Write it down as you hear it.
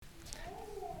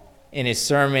in his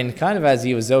sermon, kind of as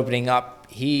he was opening up,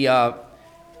 he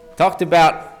talked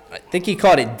about, I think he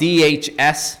called it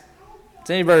DHS. Does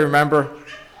anybody remember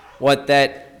what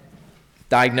that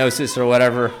diagnosis or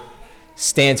whatever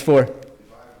stands for?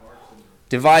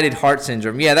 Divided heart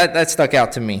syndrome. Yeah, that stuck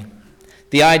out to me.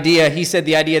 He said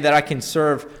the idea that I can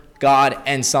serve God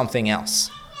and something else.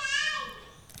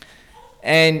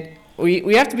 And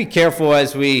we have to be careful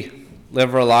as we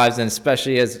live our lives, and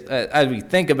especially as we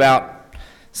think about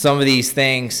some of these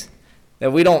things,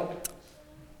 that we don't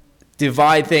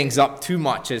divide things up too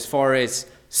much as far as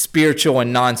spiritual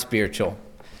and non-spiritual.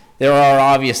 There are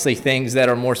obviously things that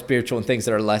are more spiritual and things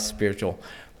that are less spiritual,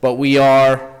 but we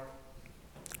are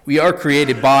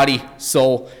created body,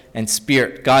 soul, and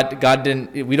spirit. God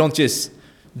didn't. We don't just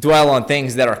dwell on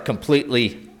things that are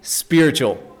completely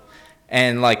spiritual,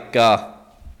 and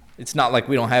it's not like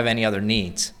we don't have any other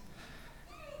needs.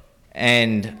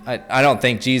 And I don't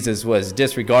think Jesus was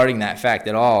disregarding that fact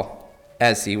at all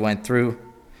as he went through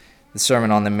the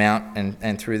Sermon on the Mount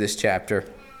and through this chapter.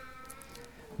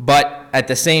 But at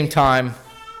the same time,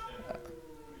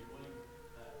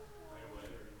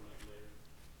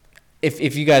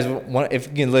 if you guys want, if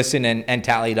you can listen and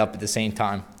tally it up at the same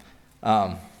time.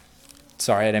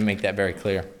 Sorry, I didn't make that very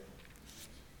clear.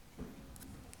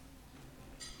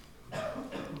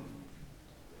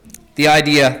 The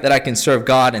idea that I can serve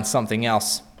God and something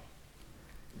else,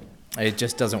 it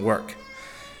just doesn't work.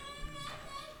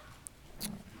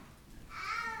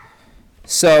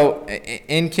 So,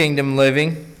 in kingdom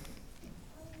living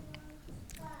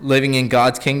in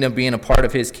God's kingdom, being a part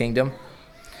of his kingdom,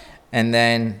 and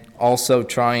then also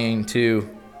trying to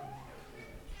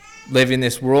live in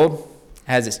this world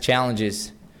has its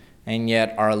challenges, and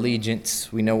yet our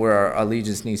allegiance, we know where our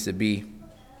allegiance needs to be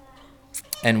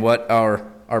and what our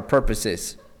purpose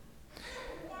is.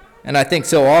 And I think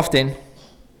so often,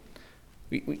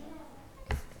 when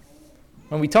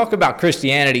we talk about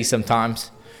Christianity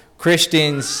sometimes,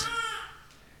 Christians,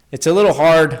 it's a little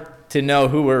hard to know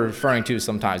who we're referring to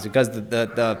sometimes, because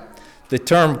the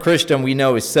term Christian we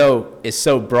know is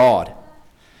so broad.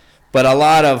 But a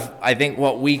lot of, I think,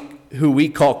 who we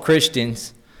call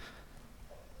Christians,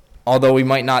 although we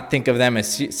might not think of them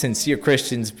as sincere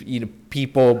Christians,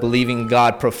 people believing in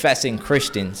God, professing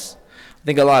Christians, I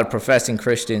think a lot of professing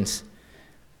Christians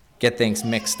get things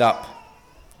mixed up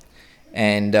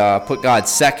and put God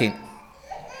second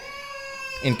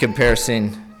in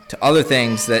comparison to other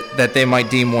things that they might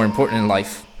deem more important in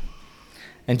life.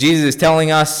 And Jesus is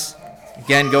telling us,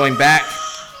 again, going back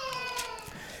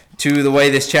to the way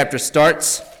this chapter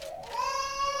starts,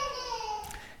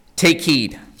 take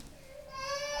heed.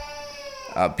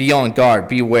 Be on guard.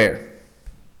 Beware.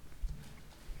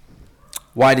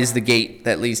 Wide is the gate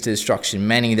that leads to destruction.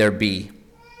 Many there be.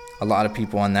 A lot of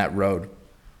people on that road.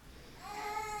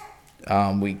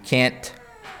 We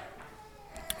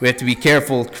have to be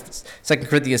careful. 2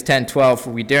 Corinthians 10:12, for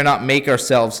we dare not make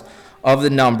ourselves of the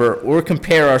number or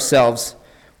compare ourselves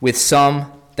with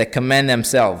some that commend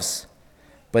themselves.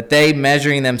 But they,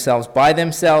 measuring themselves by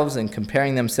themselves and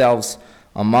comparing themselves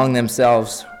among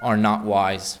themselves, are not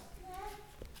wise.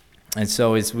 And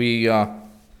so as we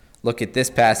look at this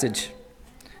passage,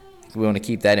 we want to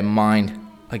keep that in mind.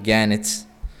 Again,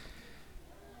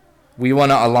 we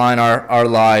want to align our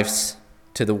lives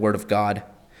to the Word of God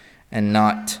and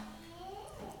not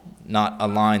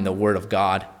align the Word of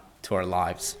God to our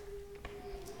lives.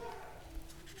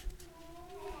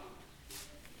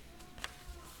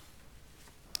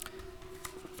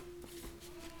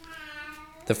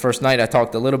 The first night I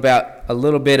talked a little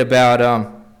bit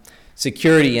about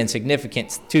security and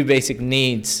significance, two basic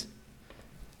needs.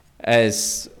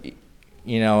 As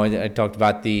you know, I talked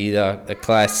about the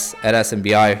class at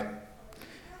SMBI.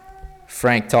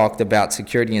 Frank talked about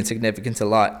security and significance a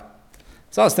lot.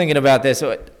 So I was thinking about this.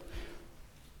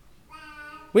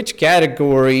 Which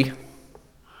category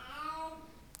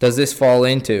does this fall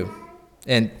into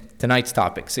in tonight's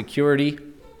topic? Security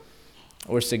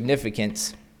or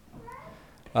significance?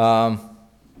 I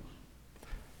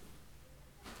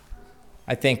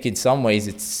think in some ways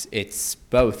it's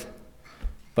both.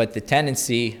 But the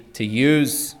tendency to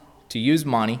use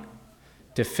money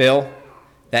to fill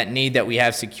that need that we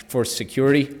have for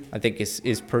security, I think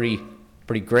is pretty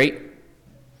great.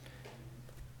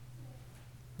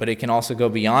 But it can also go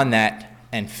beyond that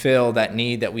and fill that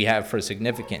need that we have for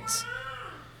significance.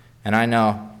 And I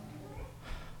know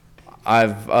I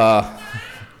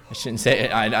shouldn't say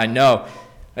it, I know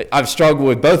I've struggled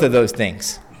with both of those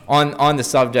things on the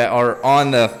subject or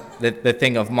on the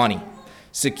thing of money.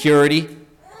 Security,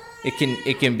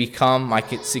 it can become my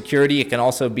security. It can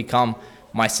also become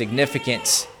my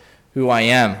significance, who I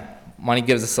am, Money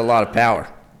gives us a lot of power.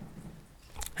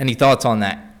 Any thoughts on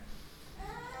that?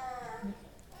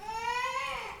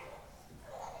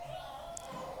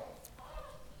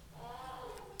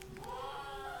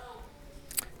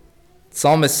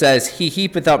 Psalmist says, he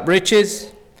heapeth up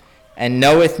riches, and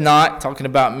knoweth not, talking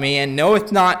about me, and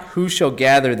knoweth not who shall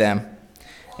gather them.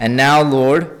 And now,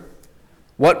 Lord,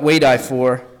 what wait I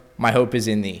for? My hope is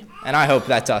in thee. And I hope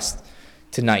that's us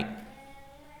tonight.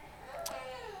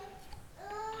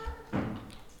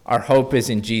 Our hope is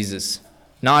in Jesus,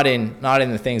 not in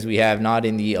the things we have, not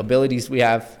in the abilities we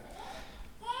have,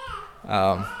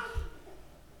 not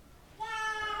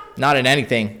in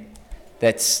anything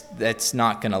that's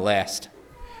not going to last.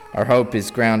 Our hope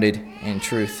is grounded in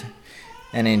truth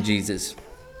and in Jesus.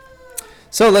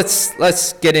 So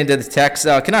let's get into the text.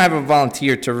 Can I have a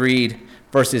volunteer to read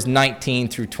verses 19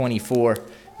 through 24,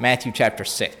 Matthew chapter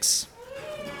 6?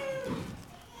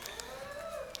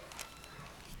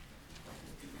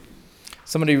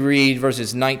 Somebody read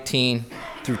verses 19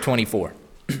 through 24.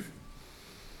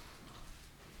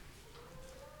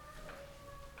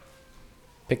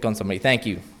 Pick on somebody. Thank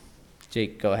you.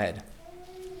 Jake, go ahead.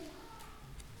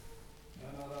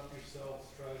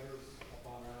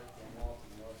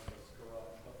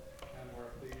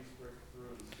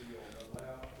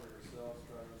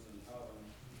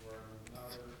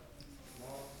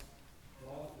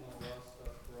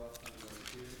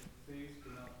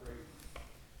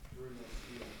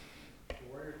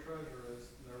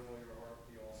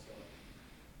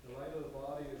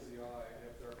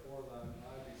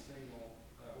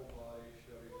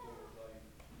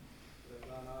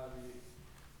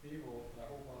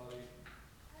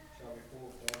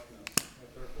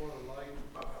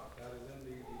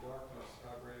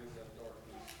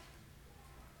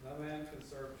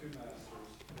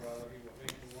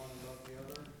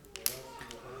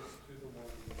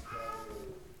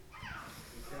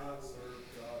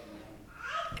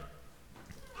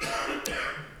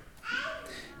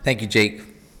 Thank you, Jake.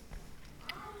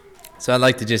 So I'd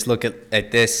like to just look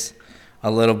at this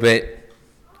a little bit,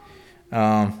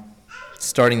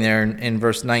 starting there in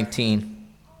verse 19,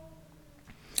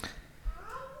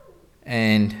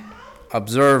 and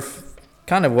observe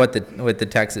kind of what the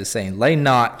text is saying. Lay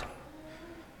not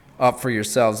up for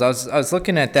yourselves. I was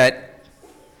looking at that,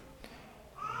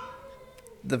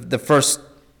 the first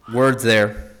words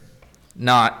there,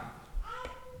 not.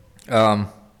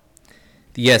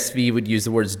 The ESV would use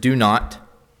the words do not,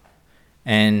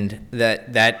 and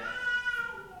that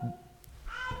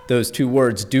those two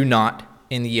words do not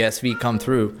in the ESV come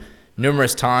through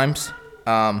numerous times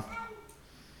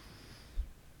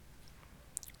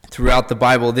throughout the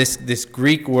Bible. This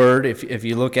Greek word, if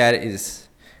you look at it, is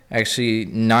actually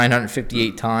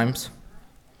 958 times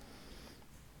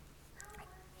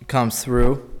it comes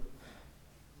through.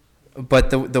 But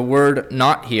the word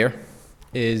not here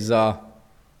is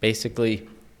basically,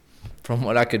 from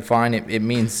what I could find, it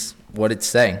means what it's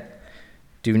saying.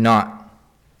 Do not.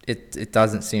 It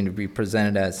doesn't seem to be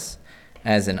presented as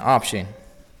an option.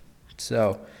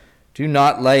 So, do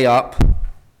not lay up.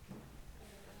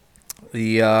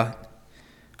 The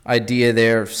idea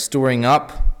there of storing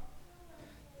up,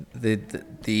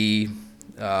 the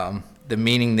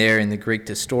meaning there in the Greek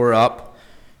to store up,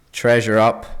 treasure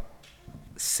up,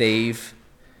 save,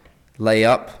 lay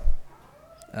up.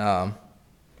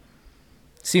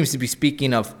 Seems to be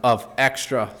speaking of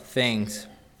extra things,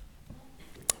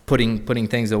 putting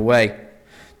things away.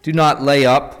 Do not lay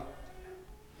up,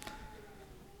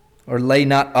 or lay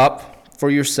not up for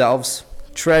yourselves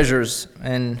treasures.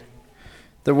 And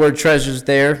the word treasures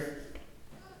there,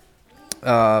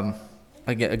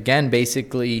 again,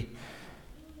 basically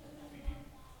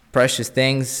precious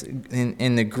things.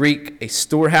 In the Greek, a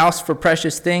storehouse for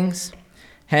precious things,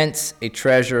 hence a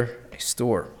treasure, a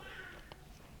store.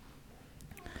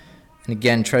 And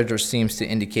again, treasure seems to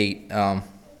indicate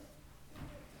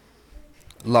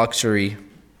luxury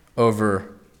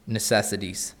over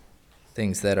necessities,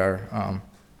 things that are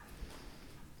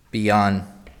beyond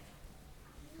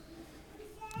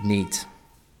needs.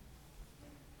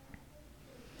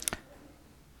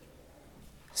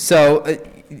 So,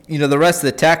 the rest of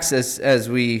the text, as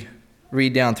we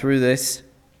read down through this,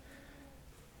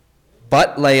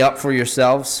 but lay up for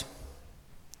yourselves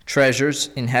treasures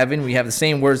in heaven. We have the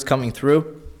same words coming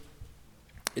through.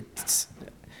 It's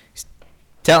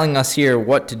telling us here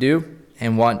what to do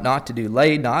and what not to do.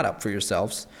 Lay not up for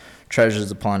yourselves treasures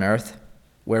upon earth,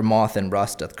 where moth and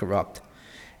rust doth corrupt,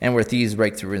 and where thieves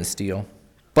break through and steal.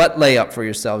 But lay up for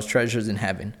yourselves treasures in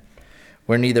heaven,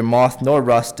 where neither moth nor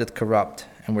rust doth corrupt,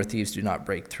 and where thieves do not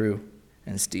break through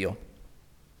and steal.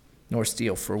 Nor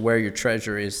steal, for where your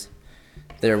treasure is,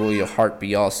 there will your heart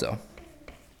be also.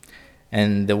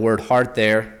 And the word heart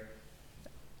there,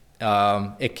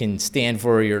 it can stand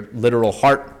for your literal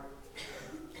heart,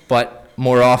 but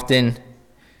more often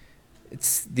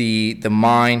it's the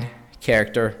mind,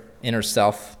 character, inner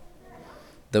self,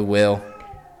 the will,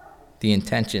 the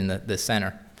intention, the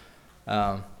center.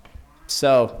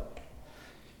 So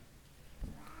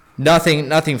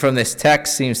nothing from this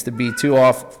text seems to be too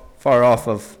far off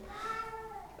of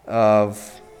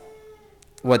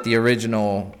what the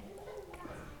original,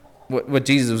 what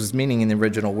Jesus was meaning in the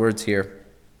original words here.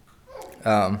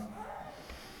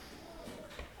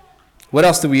 What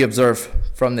else do we observe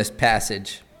from this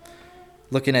passage?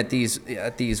 Looking at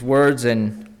these words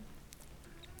and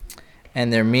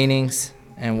their meanings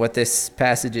and what this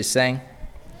passage is saying.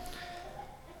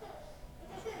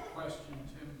 Question,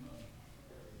 Tim.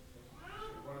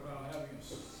 What about having a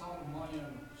sum of money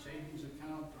on a savings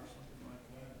account or something like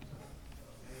that? Is that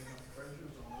getting enough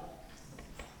treasures on that?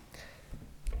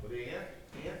 Well, the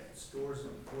ant stores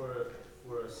them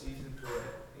for a season, for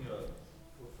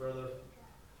further.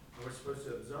 We're supposed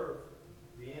to observe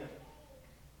the ant.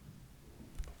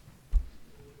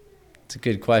 It's a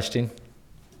good question.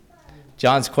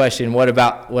 John's question, what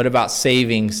about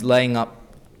savings, laying up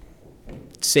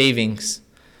savings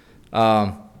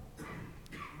on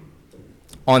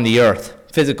the earth,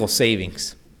 physical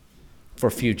savings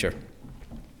for future?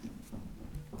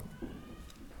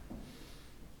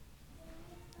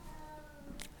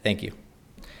 Thank you.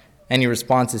 Any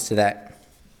responses to that?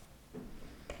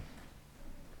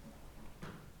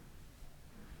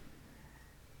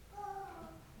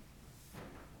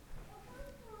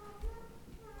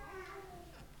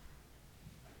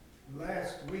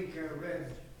 Last week I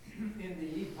read in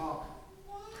the Epoch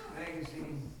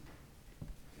magazine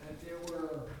that there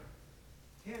were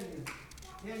 10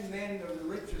 men of the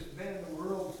richest men in the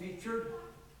world featured,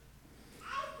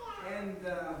 and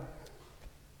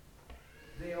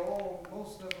they all,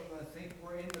 most of them I think,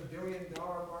 were in the $1 billion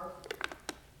mark,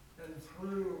 and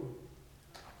through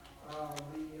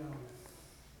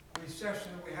the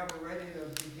recession that we have already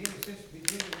since the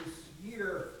beginning of this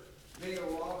year, they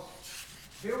have lost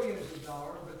billions of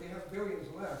dollars, but they have billions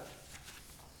left.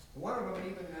 One of them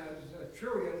even has $1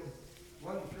 trillion,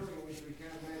 which we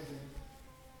can't imagine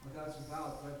what that's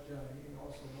about, but he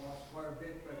also lost quite a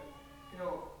bit. But,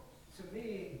 to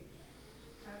me,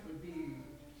 that would be,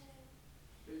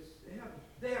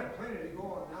 they have plenty to go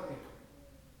on now,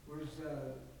 whereas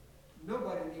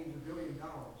nobody needs $1 billion,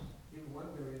 even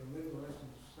 $1 billion, to live less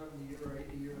than 70 or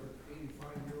 80 or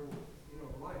 85 year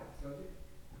life, does it?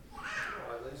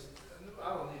 Well, at least I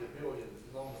don't need $1 billion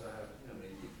as long as I have,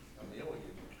 maybe $1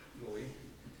 million.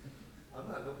 I'm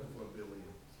not looking for $1 billion.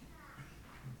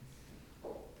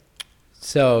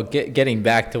 So getting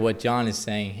back to what John is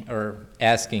saying or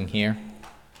asking here,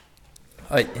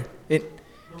 The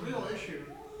real issue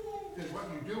is what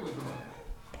you do with the money,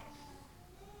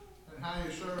 and how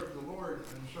you serve the Lord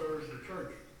and serve the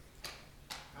church,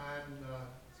 and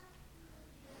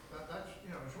that's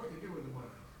it's what you do with the money,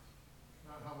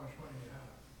 not how much money you have.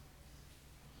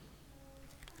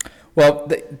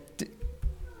 well,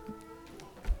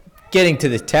 getting to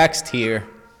the text here,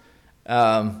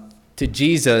 to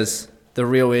Jesus, the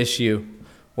real issue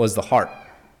was the heart.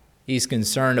 He's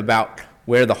concerned about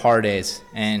where the heart is.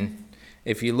 And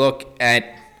if you look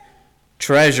at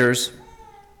treasures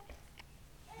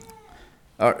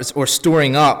or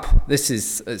storing up, this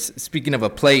is, speaking of a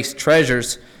place,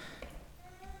 treasures,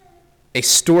 a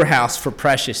storehouse for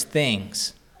precious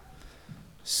things.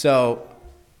 So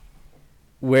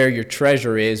where your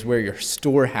treasure is, where your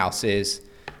storehouse is,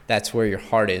 that's where your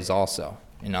heart is also,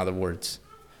 in other words.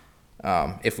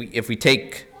 If we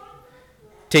take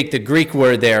the Greek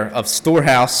word there of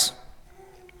storehouse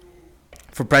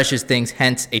for precious things,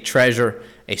 hence a treasure,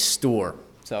 a store.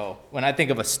 So when I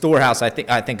think of a storehouse, I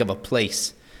think of a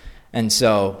place. And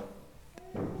so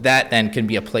that then can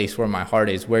be a place where my heart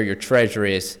is. Where your treasure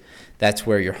is, that's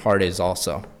where your heart is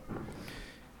also.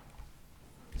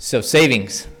 So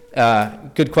savings,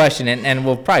 good question, and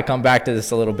we'll probably come back to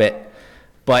this a little bit.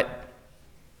 But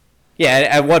yeah,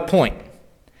 at what point?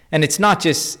 And it's not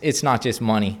just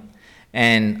money.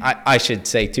 And I should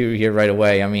say too here right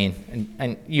away, I mean,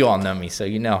 and you all know me, so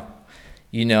you know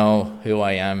who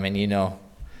I am, and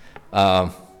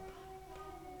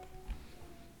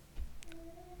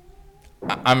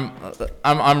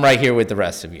I'm right here with the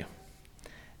rest of you.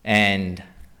 And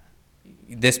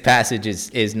this passage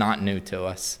is not new to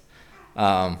us.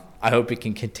 I hope it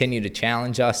can continue to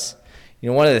challenge us.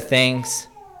 One of the things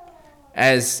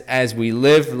as we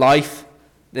live life,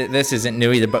 this isn't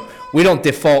new either, but we don't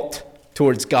default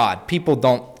towards God. People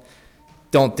don't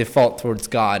don't default towards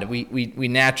God. We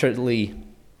naturally,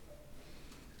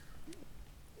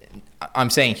 I'm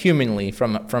saying humanly,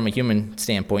 from a human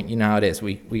standpoint, you know how it is.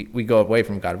 We go away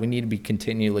from God. We need to be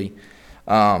continually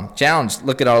challenged.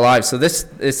 Look at our lives. So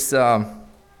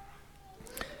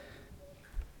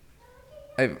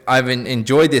I've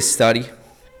enjoyed this study,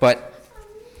 but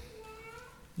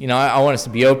I want us to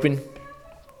be open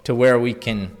to where we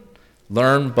can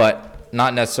learn, but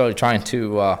not necessarily trying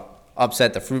to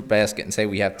upset the fruit basket and say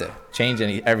we have to change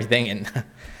everything and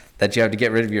that you have to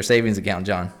get rid of your savings account,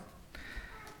 John.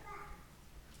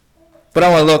 But I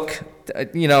want to look,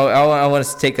 I want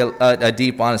us to take a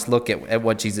deep, honest look at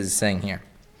what Jesus is saying here.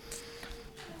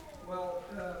 Well,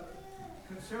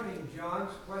 concerning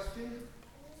John's question,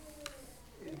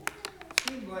 it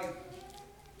seemed like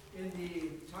in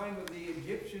the time of the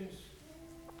Egyptians,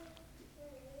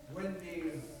 when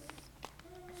the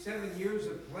 7 years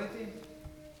of plenty,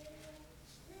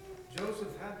 Joseph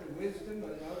had the wisdom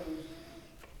and others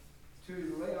to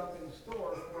lay up in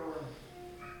store for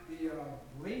the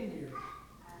lean years.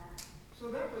 So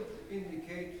that would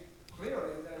indicate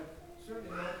clearly that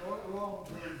certainly not wrong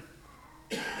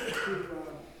to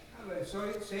have a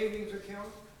savings account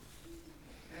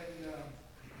and,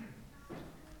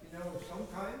 some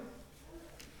kind,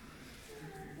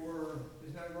 or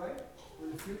is that right, for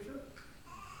the future?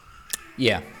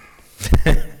 Yeah.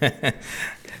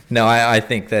 No, I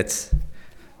think that's...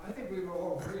 I think we will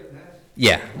all agree on that.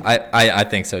 Yeah, I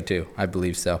think so too. I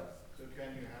believe so. So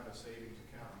can you have a savings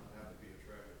account and have it be a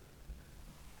treasure?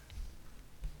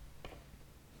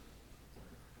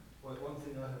 Well, one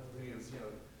thing I have to bring is,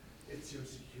 it's your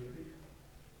security.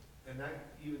 And that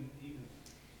even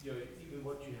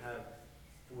what you have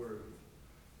for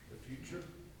the future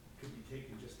could be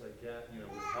taken just like that,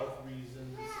 with health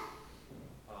reasons.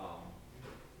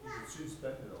 You could soon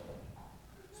spend it all.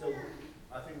 So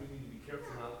I think we need to be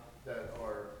careful now that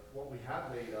what we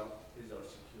have laid up is our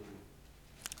security.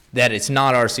 That it's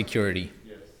not our security.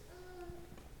 Yes.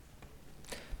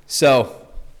 So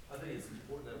I think it's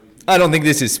important that we do. I don't think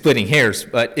this is splitting hairs,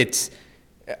 but it's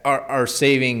our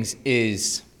savings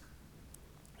is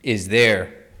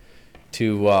there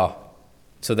to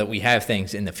so that we have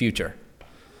things in the future.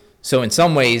 So in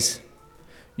some ways,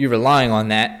 you're relying on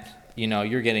that.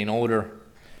 You're getting older.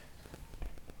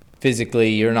 Physically,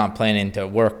 you're not planning to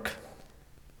work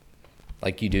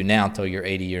like you do now until you're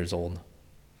 80 years old.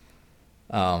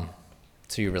 So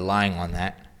you're relying on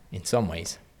that in some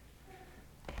ways.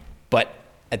 But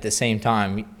at the same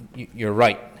time, you're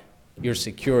right. Your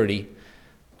security,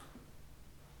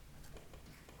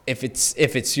 if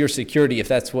it's your security, if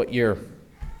that's what you're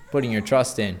putting your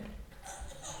trust in,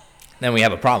 then we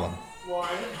have a problem. Well, I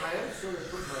am sort of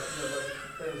putting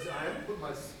I am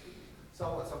putting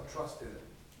somewhat some trust in it,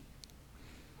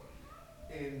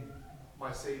 in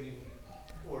my saving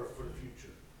or for the future.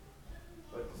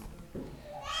 But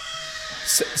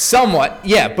Somewhat,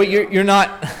 yeah, but you're not.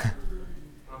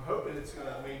 I'm hoping it's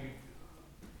gonna maybe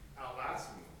outlast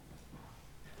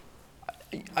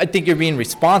me. I think you're being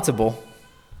responsible,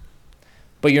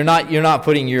 but you're not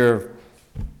putting your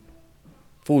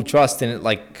full trust in it.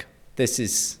 Like this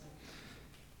is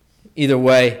either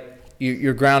way.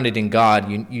 You're grounded in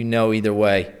God. You know either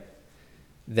way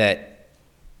that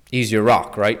He's your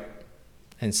rock, right?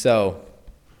 And so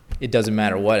it doesn't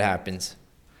matter what happens.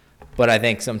 But I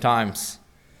think sometimes,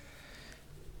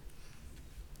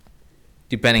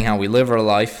 depending how we live our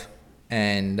life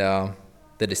and the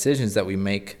decisions that we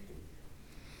make,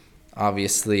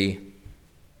 obviously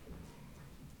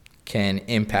can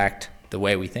impact the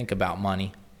way we think about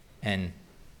money and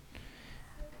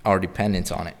our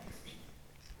dependence on it.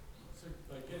 So,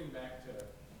 getting back to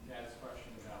Dad's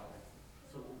question about,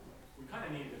 so we kind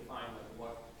of need to define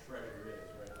what treasure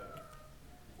is, right?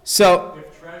 So,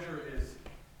 If treasure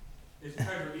is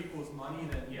treasure equals money,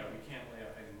 then yeah, we can't lay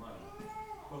up any money.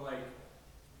 But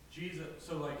Jesus,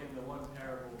 so in the one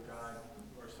parable, God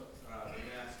or the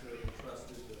master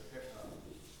entrusted the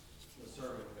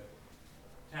servant with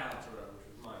talents or whatever, which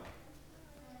was money,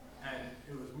 and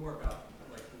it was more about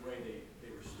the way they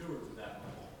were stewards of that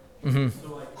money.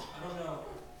 So I don't know.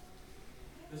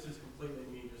 This is completely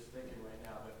me just thinking right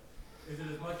now, but is it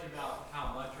as much about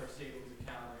how much our savings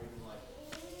account, or even what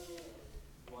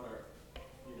our,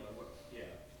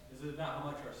 is it about how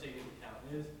much our savings account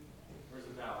is, or is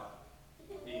it about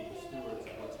being stewards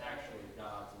of what's actually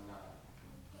God's and not,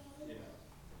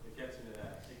 it gets into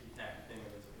that ticky-tacky thing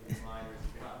of is mine or is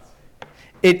it God's?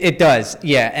 it does,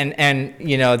 yeah, and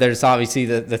there's obviously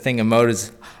the thing of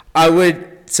motives.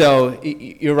 So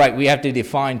you're right, we have to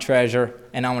define treasure,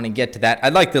 and I want to get to that.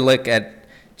 I'd like to look at,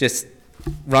 just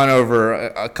run over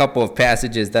a couple of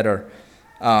passages that are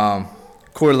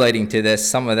correlating to this.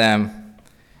 Some of them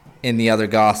in the other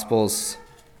Gospels,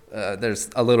 there's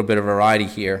a little bit of variety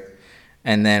here,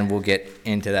 and then we'll get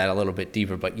into that a little bit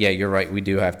deeper. But yeah, you're right, we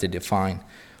do have to define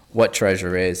what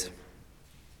treasure is.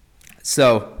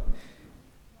 So,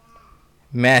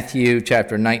 Matthew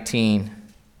chapter 19,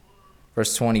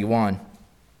 verse 21.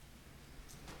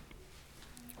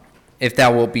 If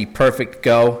thou wilt be perfect,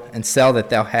 go and sell that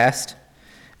thou hast,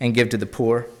 and give to the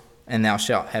poor, and thou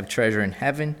shalt have treasure in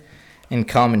heaven, and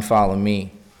come and follow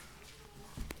me.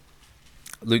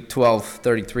 Luke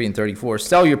 12:33 and 34.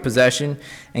 Sell your possession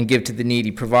and give to the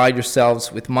needy. Provide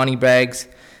yourselves with money bags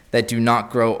that do not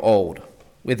grow old,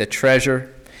 with a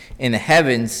treasure in the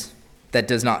heavens that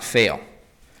does not fail,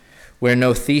 where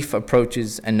no thief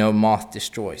approaches and no moth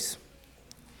destroys.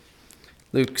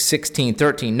 Luke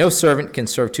 16:13. No servant can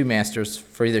serve two masters,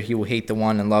 for either he will hate the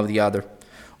one and love the other,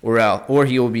 or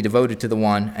he will be devoted to the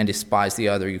one and despise the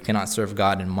other. You cannot serve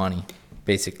God and money.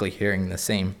 Basically hearing the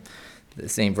same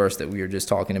verse that we were just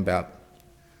talking about.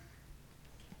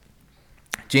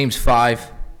 James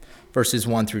 5, verses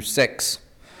 1 through 6.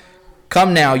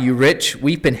 Come now, you rich,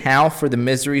 weep and howl for the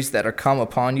miseries that are come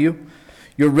upon you.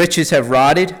 Your riches have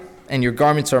rotted, and your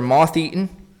garments are moth-eaten.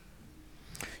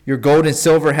 Your gold and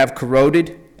silver have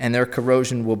corroded, and their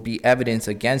corrosion will be evidence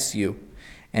against you,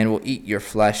 and will eat your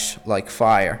flesh like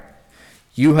fire.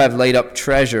 You have laid up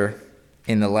treasure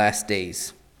in the last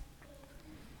days.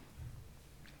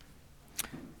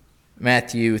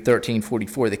 Matthew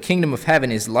 13:44. The kingdom of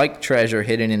heaven is like treasure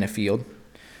hidden in a field,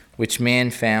 which a man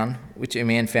found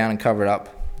and covered up.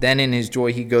 Then in his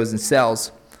joy he goes and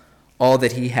sells all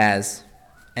that he has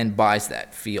and buys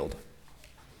that field.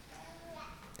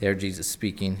 There Jesus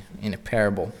speaking in a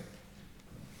parable.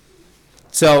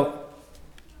 So,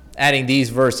 adding these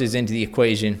verses into the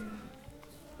equation,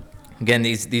 again,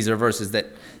 these are verses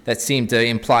that seem to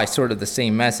imply sort of the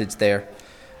same message there.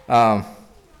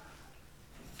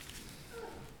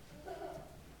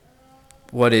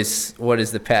 What is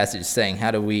the passage saying?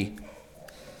 How do we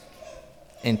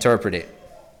interpret it?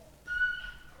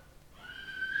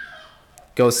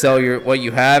 Go sell what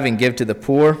you have and give to the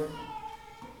poor.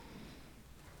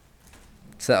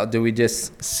 So do we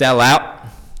just sell out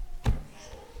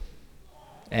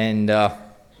and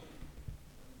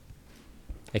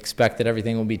expect that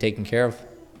everything will be taken care of?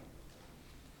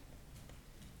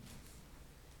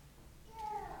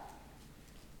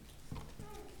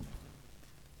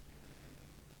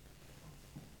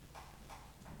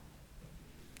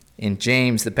 In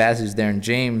James, the passage there in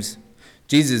James,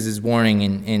 Jesus is warning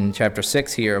in chapter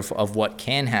 6 here of what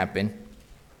can happen.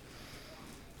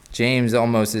 James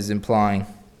almost is implying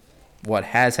what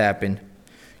has happened.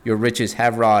 Your riches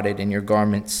have rotted, and your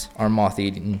garments are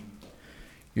moth-eaten.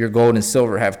 Your gold and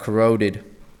silver have corroded,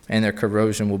 and their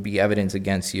corrosion will be evidence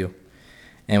against you,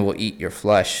 and will eat your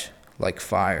flesh like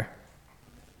fire.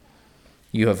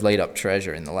 You have laid up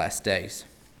treasure in the last days.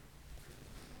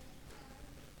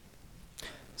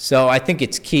 So I think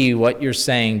it's key what you're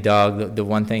saying, Doug. The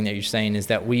one thing that you're saying is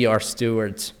that we are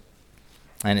stewards,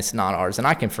 and it's not ours. And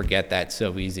I can forget that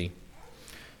so easy.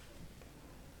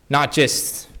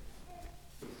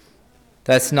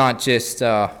 That's not just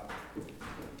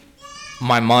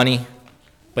my money,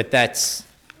 but that's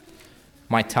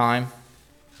my time,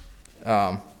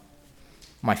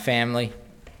 my family.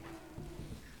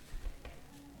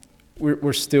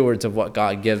 We're stewards of what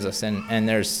God gives us, and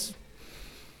there's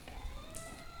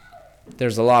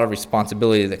a lot of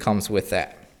responsibility that comes with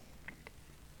that.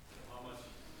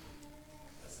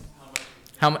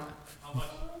 How much of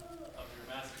your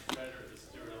master's treasure is the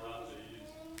steward allowed to use?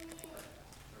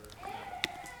 I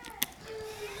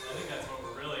think that's what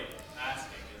we're really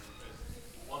asking is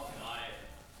what can I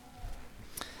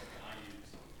use?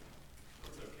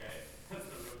 What's okay? That's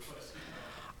the real question.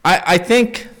 I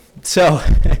think so.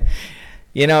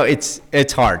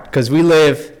 It's hard because we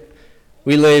live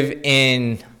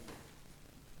in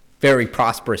very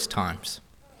prosperous times.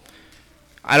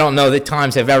 I don't know that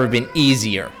times have ever been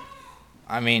easier.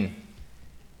 I mean,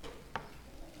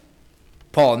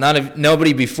 Paul,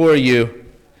 nobody before you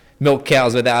milked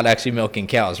cows without actually milking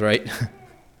cows, right?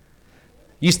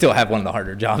 You still have one of the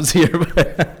harder jobs here,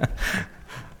 but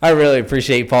I really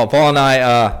appreciate Paul. Paul and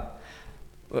I,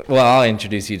 I'll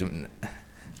introduce you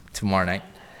tomorrow night.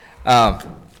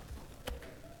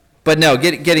 But no,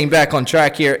 getting back on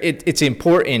track here, it's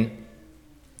important.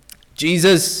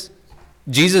 Jesus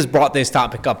brought this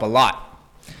topic up a lot.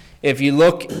 If you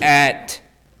look at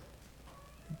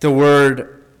the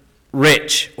word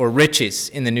rich or riches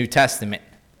in the New Testament,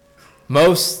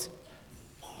 most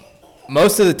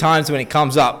of the times when it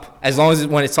comes up, as long as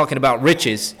when it's talking about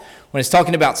riches, when it's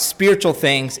talking about spiritual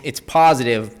things, it's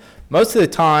positive. Most of the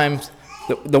times,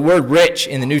 the word rich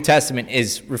in the New Testament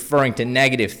is referring to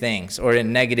negative things or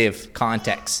in negative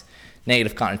context,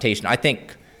 negative connotation. I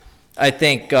think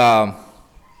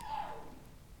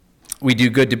we do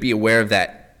good to be aware of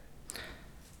that.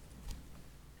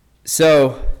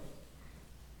 So,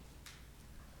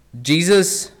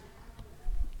 Jesus,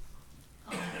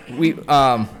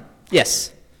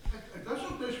 yes.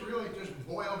 Doesn't this really just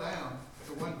boil down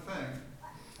to one thing,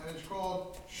 and it's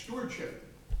called stewardship?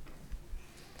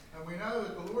 And we know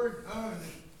that the Lord owns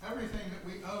everything that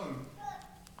we own,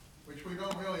 which we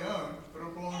don't really own, but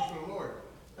it belongs to the Lord.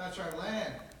 That's our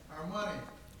land, our money,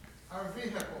 our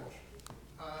vehicles,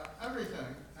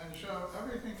 everything. And so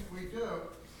everything that we do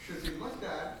should be looked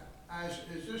at as,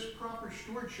 is this proper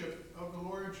stewardship of the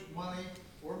Lord's money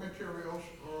or materials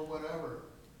or whatever?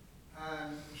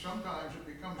 And sometimes it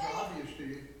becomes obvious to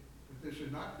you that this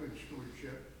is not good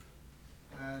stewardship,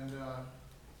 and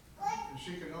you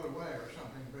seek another way or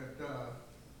something. But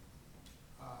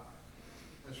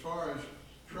as far as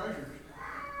treasures,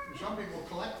 some people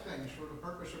collect things for the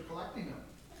purpose of collecting them.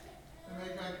 And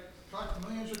they collect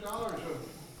millions of dollars of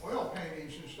oil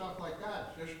paintings and stuff like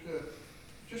that,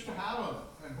 just to have them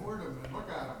and hoard them and look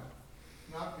at them,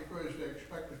 not because they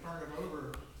expect to turn them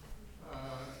over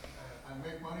and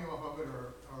make money off of it,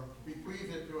 or bequeath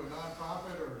it to a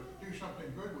nonprofit, or do something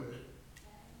good with it.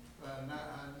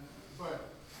 But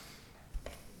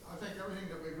I think everything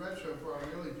that we've read so far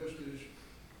really just is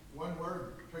one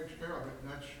word takes care of it,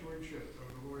 and that's stewardship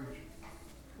of the Lord's,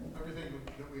 everything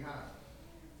that we have,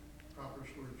 proper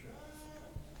stewardship.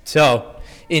 So,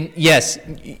 yes,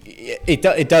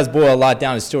 it does boil a lot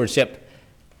down to stewardship.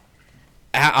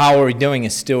 How are we doing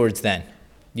as stewards then?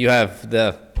 You have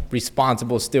the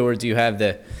responsible stewards, you have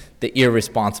the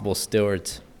irresponsible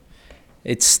stewards.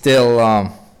 It's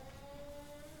still,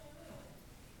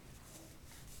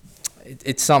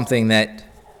 it's something that,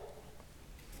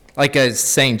 like I was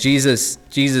saying, Jesus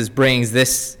brings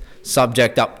this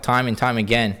subject up time and time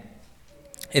again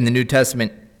in the New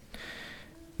Testament. It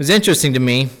was interesting to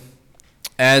me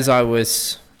as I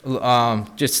was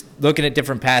just looking at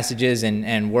different passages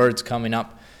and words coming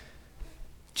up.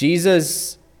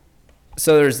 Jesus,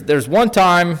 so there's one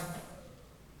time,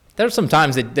 there's some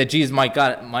times that Jesus might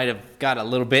have got a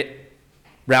little bit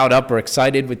riled up or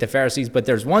excited with the Pharisees, but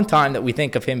there's one time that we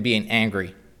think of him being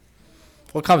angry.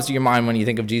 What comes to your mind when you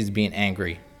think of Jesus being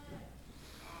angry?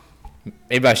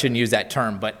 Maybe I shouldn't use that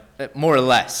term, but more or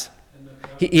less.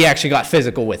 He actually got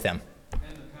physical with them.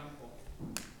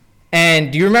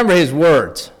 And do you remember his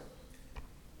words?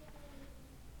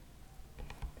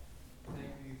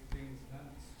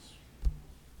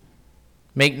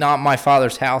 Make not my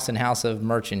Father's house an house of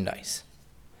merchandise.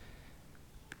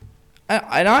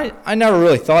 I never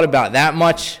really thought about that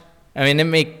much. I mean, it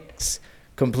makes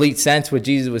complete sense what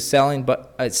Jesus was saying,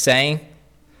 but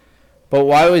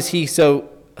why was he so?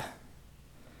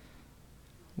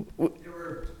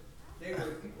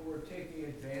 People were taking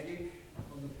advantage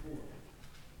of the poor.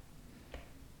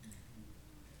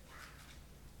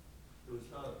 It was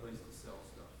not a place to sell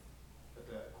stuff at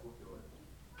that courtyard.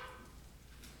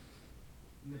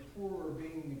 And the poor were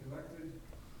being neglected,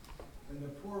 and the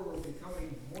poor were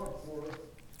becoming more poor,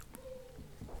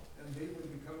 and they were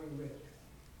becoming rich.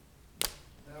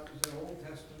 That was an Old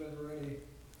Testament already.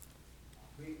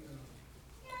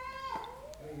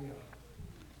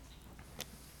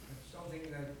 It's something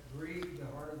that grieved the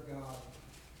heart of God,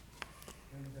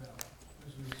 and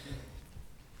as we see.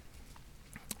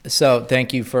 So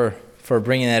thank you for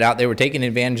bringing that out. They were taking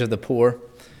advantage of the poor.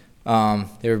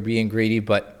 They were being greedy,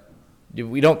 but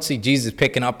we don't see Jesus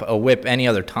picking up a whip any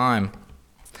other time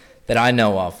that I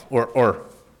know of, or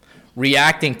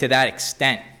reacting to that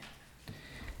extent.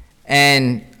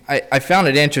 And I found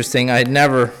it interesting. I had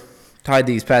never tied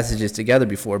these passages together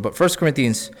before, but 1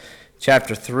 Corinthians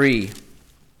chapter 3,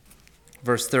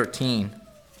 verse 13,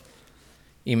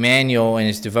 Emmanuel in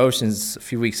his devotions a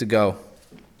few weeks ago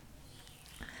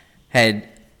had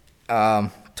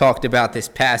talked about this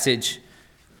passage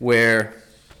where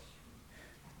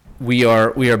we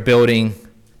are building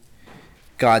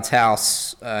God's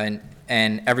house, and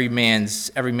every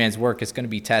man's work is going to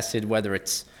be tested, whether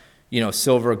it's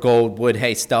silver, gold, wood,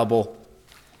 hay, stubble.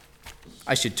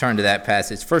 I should turn to that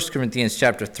passage. 1 Corinthians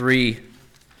chapter 3,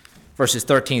 verses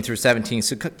 13 through 17.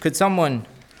 So could someone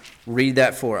read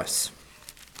that for us?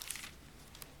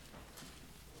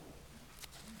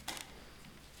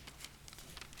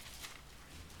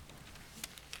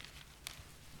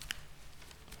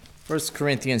 First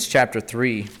Corinthians chapter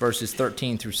 3, verses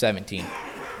 13 through 17.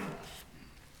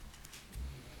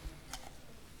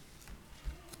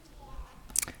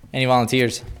 Any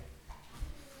volunteers?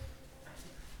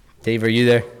 Dave, are you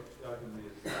there?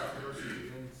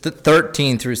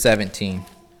 13 through 17. 1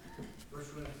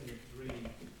 Corinthians 3, 13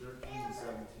 to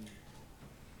 17.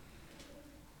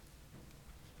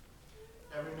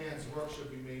 Every man's work shall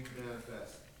be made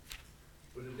manifest,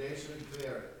 for the day shall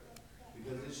declare it,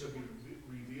 because it shall be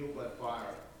revealed by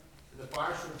fire. And the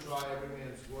fire shall try every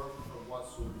man's work of what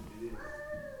sort it is.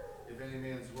 If any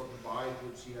man's work abide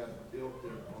which he hath built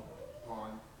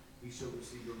thereupon, he shall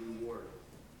receive a reward.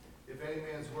 If any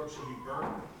man's work shall be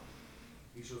burnt,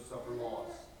 he shall suffer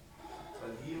loss.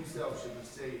 But he himself shall be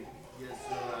saved, yet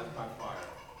so as by fire.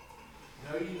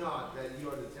 Know ye not that ye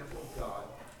are the temple of God,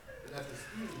 and that the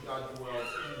Spirit of God dwells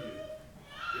in you?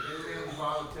 If any man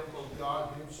defile the temple of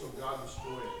God, him shall God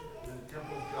destroy. For the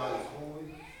temple of God is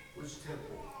holy, which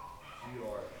temple ye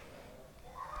are.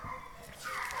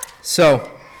 So,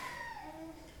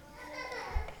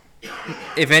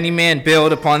 if any man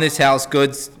build upon this house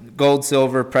goods, gold,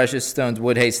 silver, precious stones,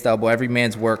 wood, hay, stubble, every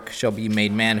man's work shall be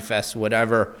made manifest,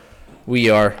 whatever we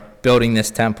are building this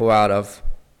temple out of.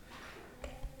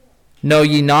 Know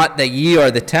ye not that ye are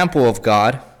the temple of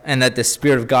God, and that the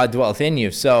Spirit of God dwelleth in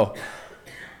you? So,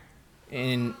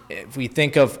 if we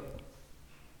think of,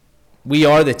 we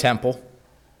are the temple.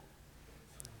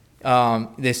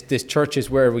 This church is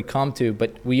where we come to,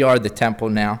 but we are the temple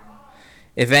now.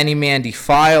 If any man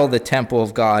defile the temple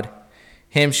of God,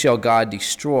 him shall God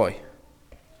destroy.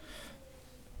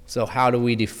 So how do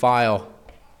we defile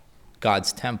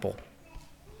God's temple?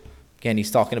 Again,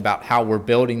 he's talking about how we're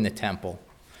building the temple.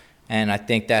 And I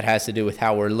think that has to do with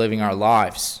how we're living our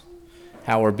lives,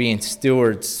 how we're being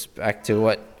stewards, back to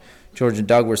what George and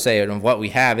Doug were saying, of what we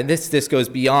have. And this goes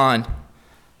beyond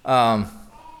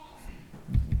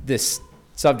this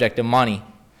subject of money,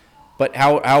 but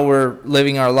how we're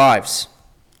living our lives.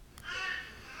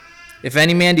 If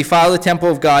any man defile the temple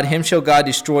of God, him shall God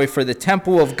destroy, for the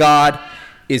temple of God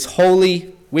is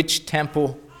holy, which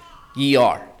temple ye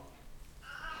are.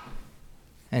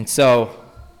 And so,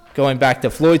 going back to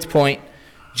Floyd's point,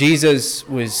 Jesus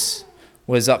was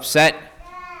upset.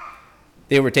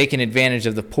 They were taking advantage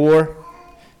of the poor.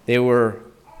 They were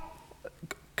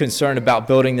concerned about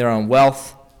building their own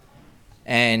wealth.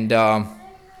 And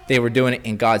they were doing it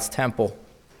in God's temple.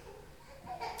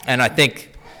 And I think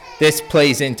this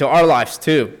plays into our lives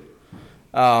too.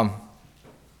 When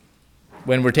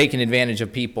we're taking advantage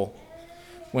of people.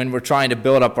 When we're trying to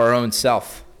build up our own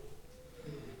self.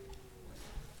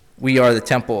 We are the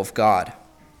temple of God.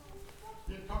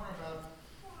 You're talking about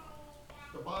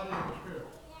the body and the spirit.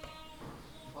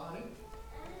 Body,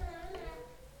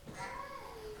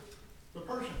 the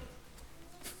person,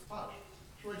 us.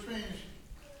 Which means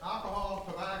alcohol,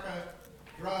 tobacco,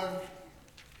 drugs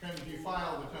can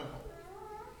defile the temple.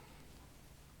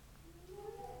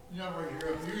 In other words,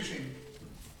 you're abusing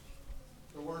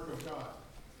the work of God.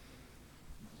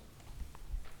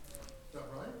 Is that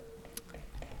right?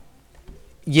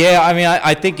 Yeah, I mean,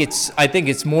 I think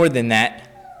it's more than that.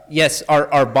 Yes,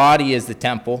 our body is the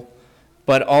temple,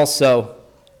 but also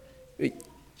it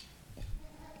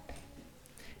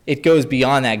goes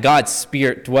beyond that. God's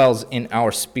Spirit dwells in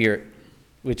our spirit,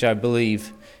 which I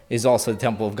believe is also the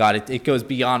temple of God. It goes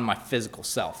beyond my physical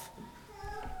self.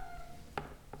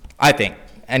 I think.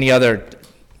 Any other,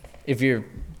 if you're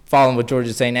following what George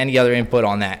is saying, any other input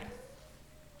on that?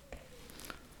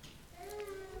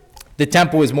 The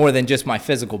temple is more than just my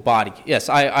physical body. Yes,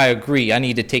 I agree. I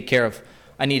need to take care of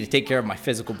my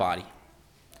physical body.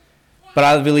 But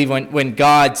I believe when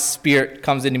God's Spirit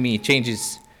comes into me, He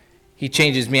changes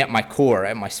me at my core,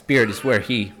 at my spirit is where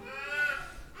He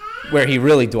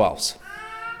really dwells.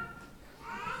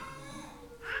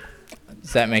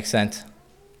 Does that make sense?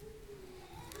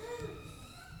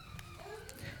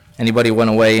 Anybody want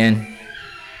to weigh in?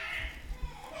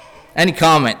 Any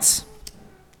comments?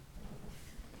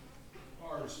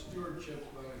 Our stewardship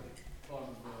of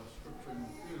scripture in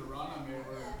Deuteronomy,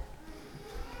 where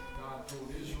God told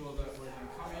Israel that when they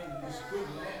come into this good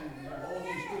land and have all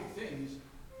these good things,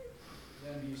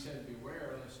 then He said,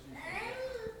 "Beware lest you forget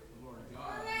the Lord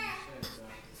God." And He said,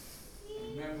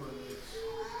 "Remember that it's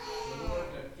the Lord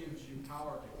that gives you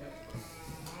power to get wealth."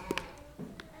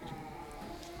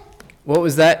 What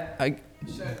was that? He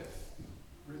said,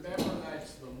 "Remember that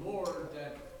it's the Lord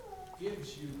that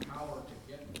gives you power to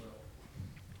get wealth."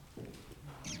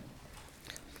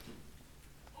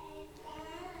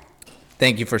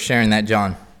 Thank you for sharing that,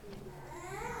 John.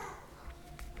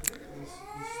 The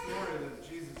story that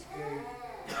Jesus gave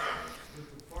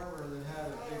with the farmer that had a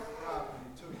big crop and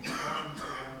he took his barns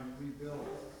down and built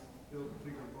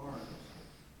bigger barns.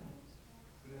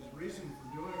 But his reason for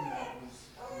doing that was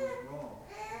wrong.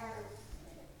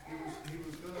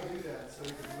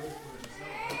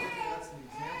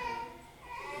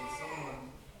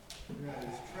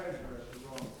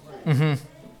 Mm-hmm. There's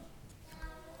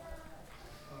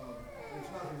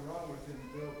nothing wrong with him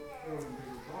building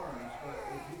bigger barns, but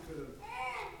if he could have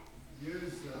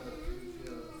used the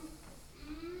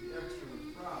extra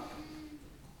crop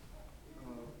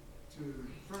to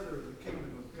further the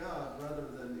kingdom of God rather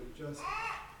than just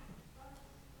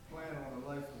plan on a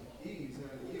life of ease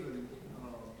and even a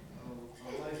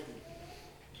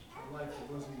life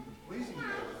that wasn't even pleasing to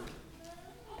God,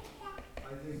 I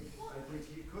think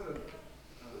he could have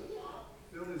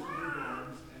built his bigger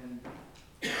barns and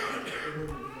there wouldn't have been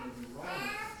anything wrong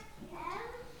with it.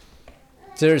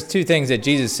 So there's two things that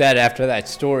Jesus said after that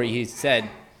story. He said,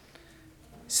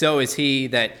 "So is he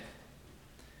that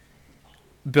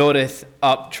buildeth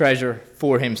up treasure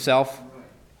for himself,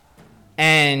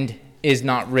 and is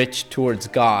not rich towards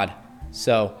God."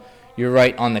 So you're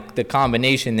right on the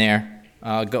combination there.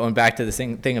 Going back to the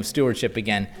thing of stewardship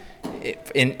again.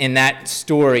 In that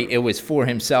story, it was for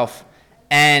himself,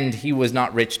 and he was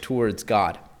not rich towards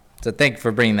God. So thank you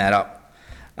for bringing that up.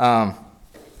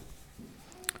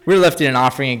 We're lifting an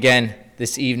offering again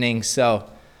this evening, so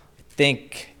I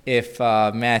think if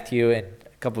Matthew and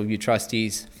a couple of you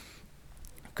trustees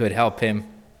could help him.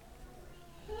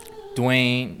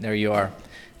 Dwayne, there you are.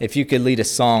 If you could lead a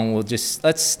song,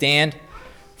 let's stand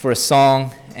for a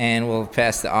song, and we'll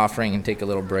pass the offering and take a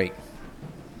little break.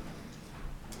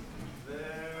 There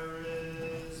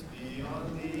is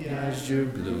beyond the Azure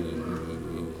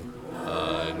blue,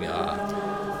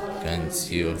 God,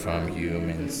 concealed from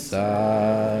human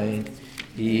sight.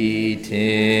 He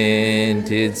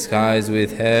tinted skies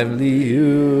with heavenly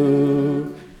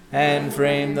hue, and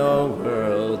framed the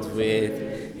worlds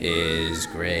with his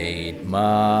great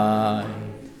might.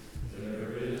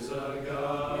 There is a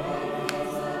God,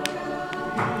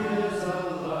 He is a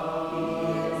love,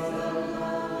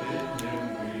 in Him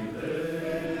we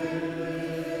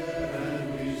live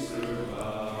and we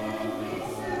survive.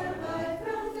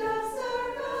 From dust our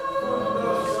God,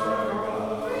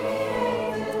 created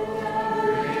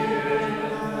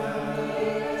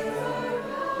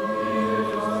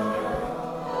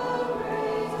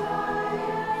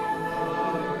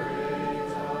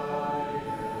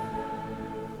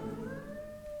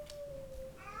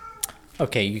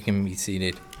Okay, you can be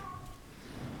seated.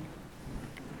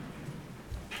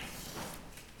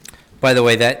 By the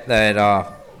way, that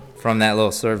from that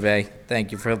little survey,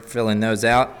 thank you for filling those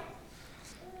out.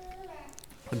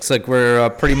 Looks like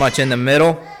we're pretty much in the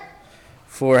middle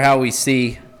for how we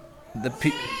see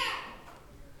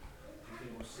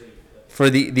for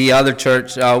the other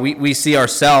church. We see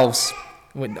ourselves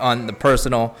on the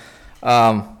personal.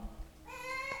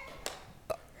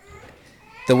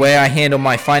 The way I handle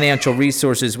my financial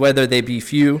resources, whether they be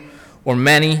few or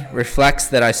many, reflects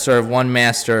that I serve one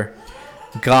master,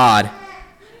 God.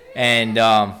 And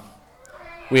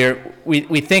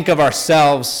we think of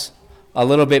ourselves a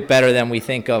little bit better than we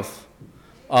think of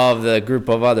the group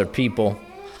of other people.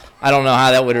 I don't know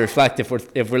how that would reflect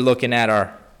if we're looking at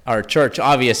our church.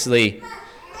 Obviously,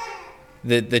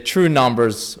 the true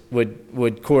numbers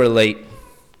would correlate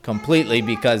completely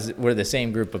because we're the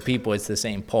same group of people. It's the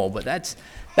same poll, but that's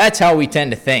how we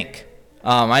tend to think.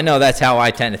 I know that's how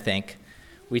I tend to think.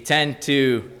 We tend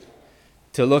to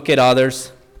look at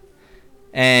others,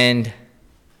 and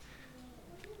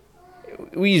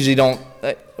we usually don't.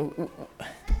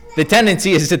 The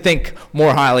tendency is to think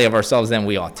more highly of ourselves than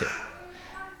we ought to,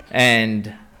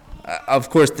 and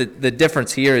of course the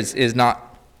difference here is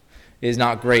not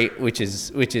great, which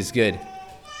is good.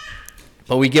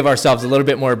 But we give ourselves a little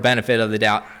bit more benefit of the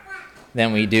doubt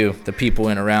than we do the people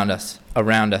around us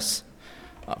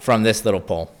from this little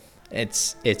poll.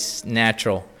 It's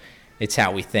natural. It's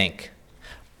how we think.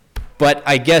 But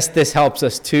I guess this helps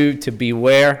us too to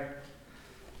beware.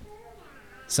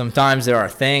 Sometimes there are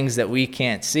things that we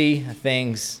can't see,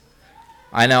 things,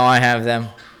 I know I have them.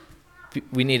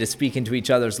 We need to speak into each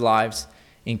other's lives,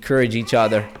 encourage each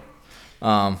other,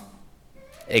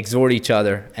 exhort each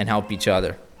other, and help each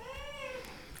other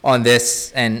on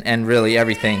this and really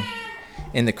everything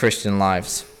in the Christian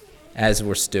lives as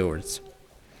we're stewards.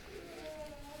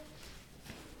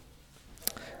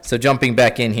 So jumping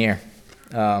back in here,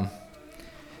 again,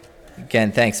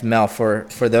 thanks Mel for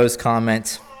those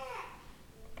comments.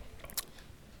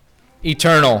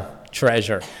 Eternal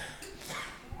treasure.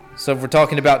 So if we're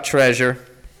talking about treasure,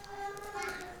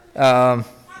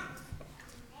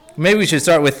 maybe we should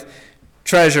start with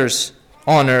treasures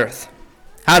on earth.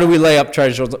 How do we lay up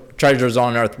treasures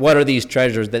on earth? What are these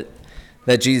treasures that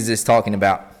Jesus is talking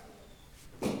about?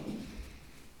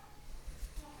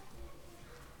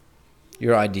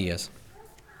 Your ideas.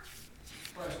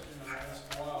 Question I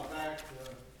asked a while back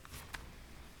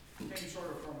came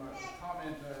sort of from a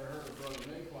comment that I heard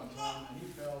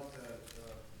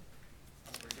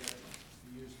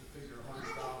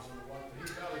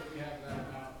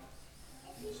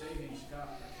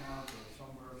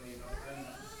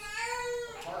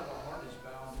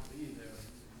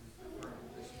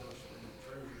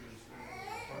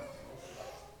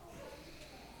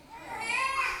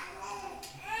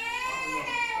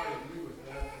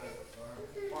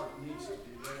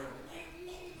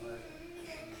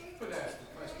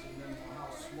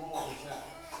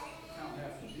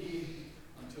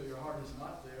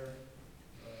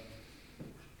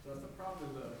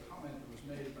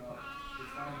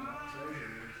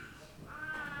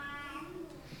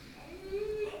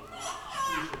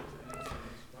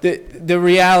the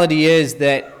reality is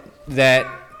that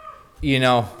you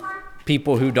know,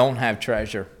 people who don't have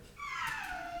treasure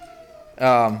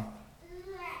can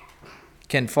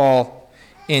fall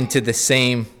into the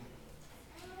same,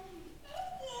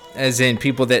 as in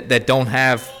people that don't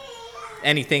have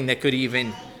anything that could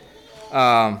even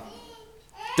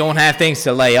don't have things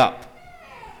to lay up,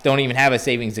 don't even have a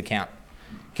savings account,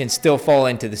 can still fall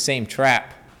into the same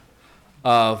trap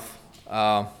of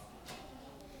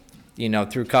you know,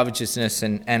 through covetousness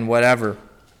and whatever,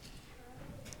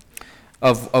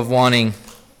 of wanting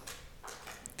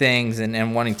things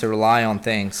and wanting to rely on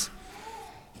things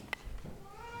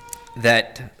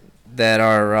that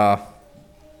are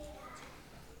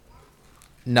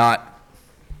not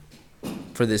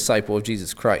for the disciple of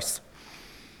Jesus Christ.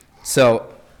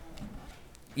 So,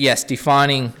 yes,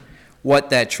 defining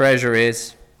what that treasure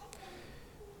is,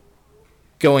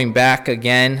 going back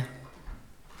again,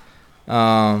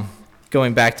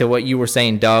 going back to what you were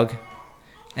saying, Doug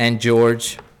and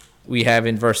George, we have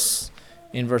in verse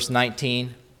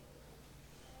 19,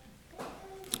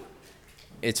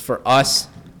 it's for us,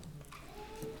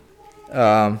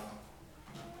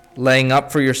 laying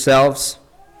up for yourselves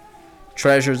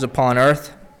treasures upon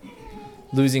earth,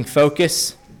 losing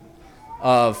focus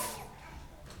of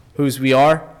whose we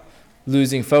are,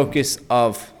 losing focus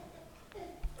of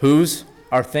whose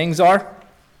our things are.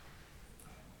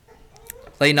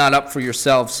 Lay not up for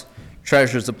yourselves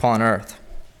treasures upon earth.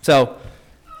 So,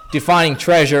 defining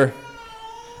treasure,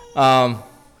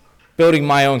 building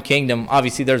my own kingdom,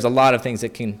 obviously there's a lot of things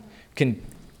that can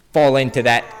fall into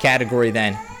that category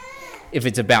then, if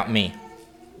it's about me.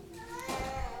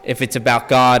 If it's about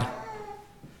God,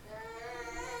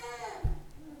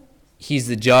 He's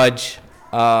the judge.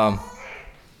 For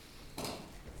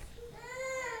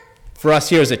us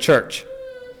here as a church.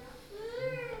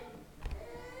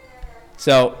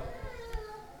 So,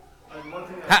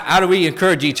 how do we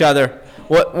encourage each other?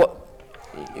 What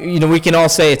you know, we can all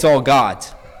say it's all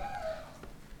God's.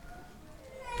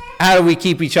 How do we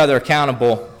keep each other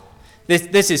accountable?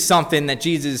 This is something that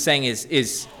Jesus is saying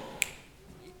is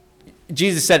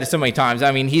Jesus said it so many times.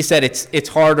 I mean, he said it's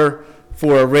harder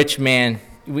for a rich man,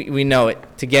 we know it,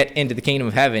 to get into the kingdom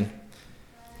of heaven.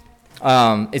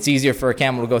 It's easier for a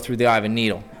camel to go through the eye of a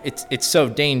needle. It's so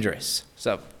dangerous.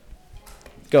 So,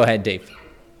 go ahead, Dave.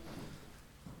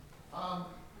 I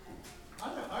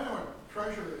know what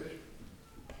treasure is.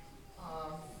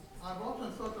 I've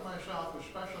often thought to myself,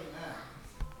 especially now,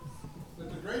 that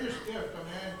the greatest gift a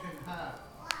man can have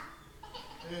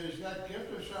is that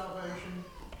gift of salvation,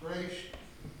 grace,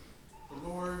 the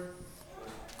Lord,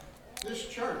 this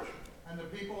church, and the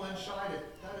people inside it.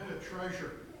 That is a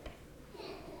treasure.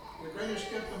 The greatest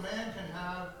gift a man can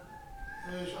have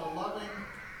is a loving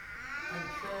and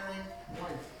caring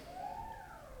wife.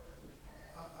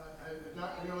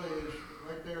 That really is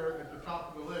right there at the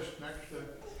top of the list next to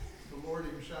the Lord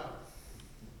Himself.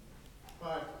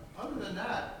 But other than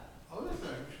that, other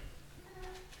things,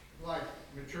 like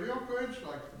material goods,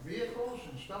 like vehicles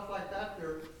and stuff like that,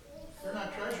 they're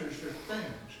not treasures, they're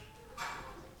things.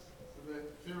 That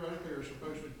theoretically are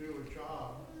supposed to do a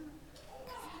job.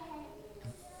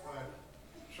 But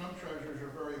some treasures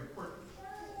are very important.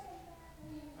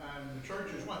 And the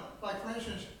church is one. Like, for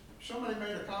instance, somebody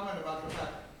made a comment about the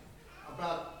fact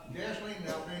about gasoline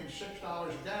now being $6 a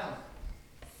gallon.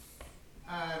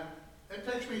 And it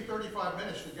takes me 35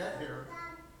 minutes to get here.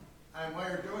 And while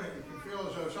you're doing it, you can feel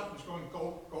as though something's going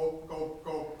gulp, gulp, gulp,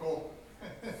 gulp, gulp.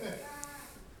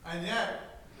 And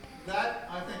yet, that,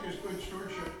 I think, is good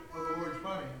stewardship of the Lord's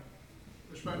money,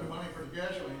 to spend the money for the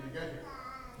gasoline to get here.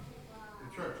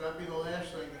 The church, that'd be the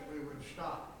last thing that we would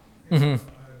stop doing.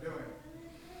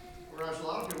 Whereas a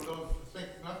lot of people don't think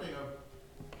nothing of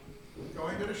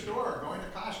going to the store, going to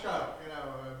Costco, you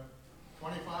know, a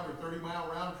 25 or 30 mile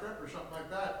round trip or something like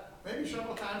that, maybe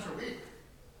several times a week.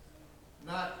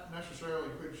 Not necessarily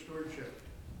good stewardship.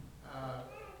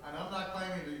 And I'm not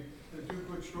claiming to do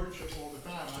good stewardship all the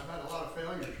time. I've had a lot of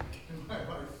failures in my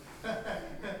life.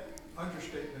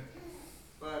 Understatement.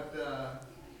 But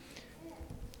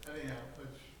anyhow,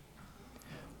 that's...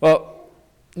 Well,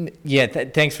 yeah,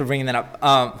 thanks for bringing that up.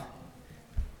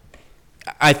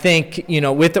 I think, you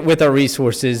know, with our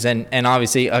resources, and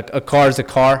obviously a car is a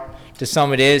car. To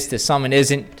some it is, to some it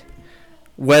isn't.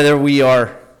 Whether we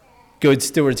are good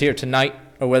stewards here tonight,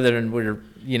 or whether we're,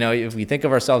 you know, if we think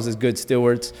of ourselves as good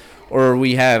stewards, or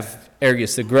we have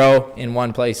areas to grow in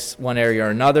one place, one area or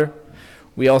another.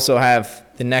 We also have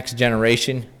the next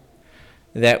generation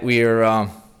that we are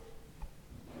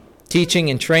teaching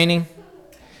and training,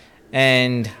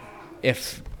 and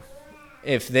if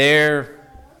their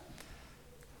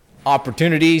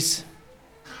opportunities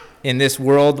in this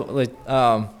world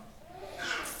are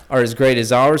as great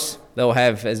as ours. They'll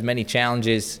have as many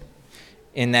challenges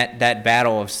in that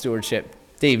battle of stewardship.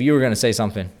 Dave, you were going to say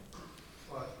something.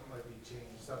 Well, it might be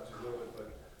changing subject a little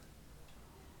bit,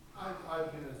 but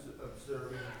I've been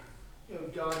observing,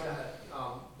 God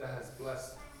that has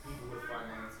blessed people with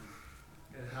finances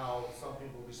and how some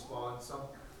people respond. Some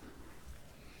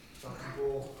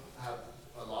people have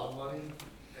a lot of money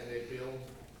and they build.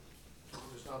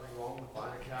 There's nothing wrong with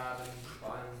buying a cabin,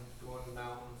 going to the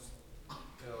mountains,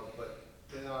 but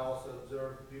then I also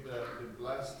observe people that have been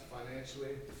blessed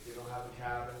financially. They don't have a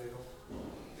cabin.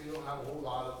 They don't have a whole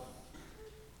lot of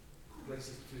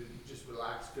places to just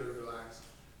relax, go to relax.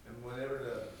 And whenever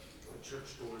the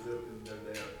church doors open,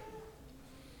 they're there.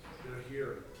 They're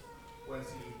here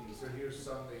Wednesday evenings. They're here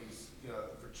Sundays,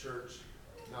 for church,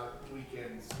 not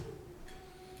weekends,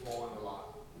 blowing a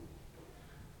lot.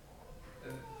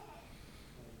 And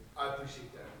I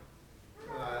appreciate that.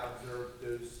 And I observe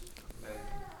those men.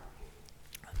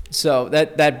 So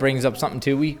that brings up something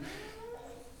too. We,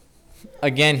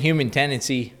 again, human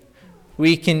tendency.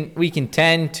 I can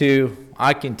tend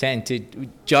to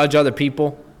judge other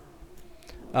people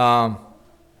on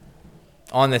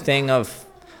the thing of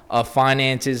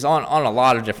finances, on a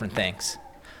lot of different things.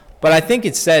 But I think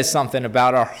it says something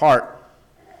about our heart,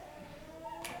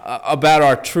 about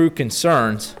our true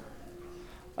concerns,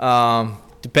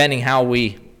 depending how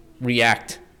we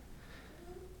react.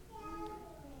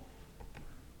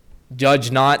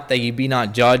 Judge not, that you be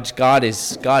not judged. God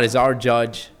is our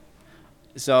judge.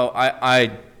 So I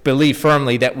believe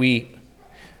firmly that we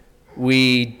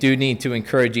do need to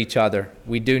encourage each other.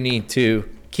 We do need to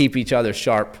keep each other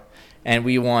sharp, and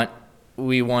we want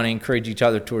to encourage each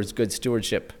other towards good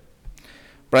stewardship.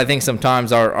 But I think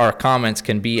sometimes our comments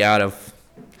can be out of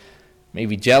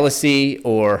maybe jealousy,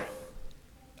 or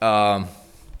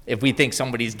if we think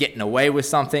somebody's getting away with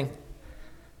something.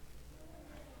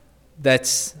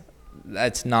 That's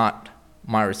not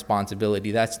my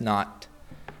responsibility. That's not.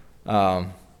 That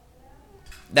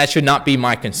should not be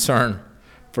my concern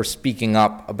for speaking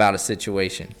up about a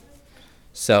situation.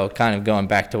 So kind of going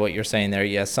back to what you're saying there,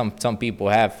 yes, some people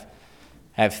have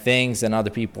things and other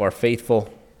people are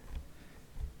faithful.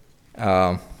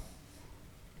 Have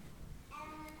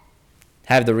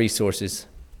the resources,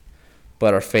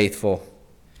 but are faithful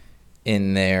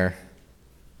in their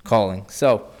calling.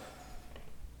 So,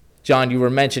 John, you were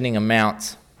mentioning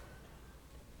amounts.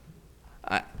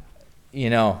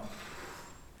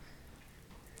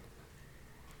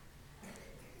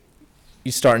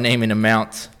 You start naming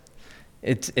amounts,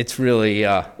 it's really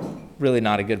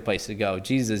not a good place to go.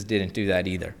 Jesus didn't do that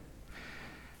either.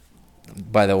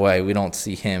 By the way, we don't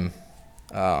see him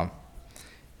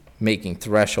making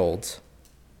thresholds.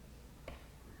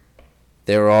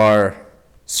 There are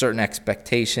certain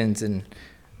expectations, and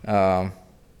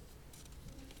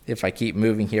if I keep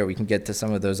moving here, we can get to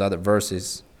some of those other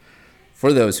verses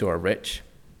for those who are rich.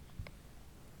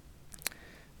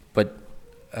 But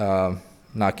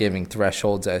not giving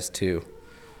thresholds as to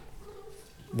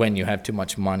when you have too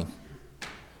much money. It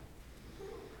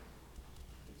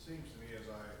seems to me, as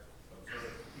I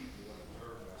observe people and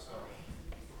observe myself,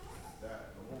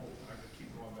 that the whole, I could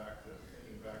keep going back to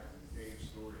Dave's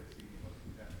story of feeding of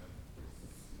contentment.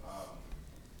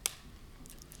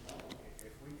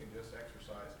 If we can just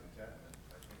exercise contentment,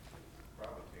 I think it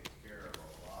probably takes care of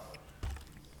a lot of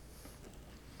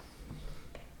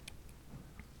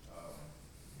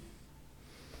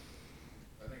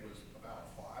I think it was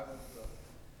about 5 of the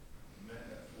men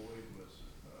that Floyd was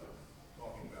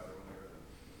talking about earlier,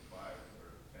 the 5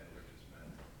 or 10 richest men.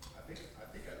 I think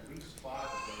at least 5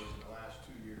 of those in the last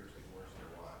 2 years divorced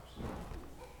their wives.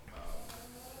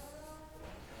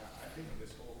 I think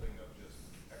this whole thing of just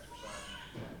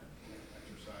exercising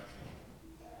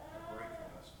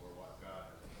gratefulness for what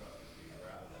God has entrusted to you,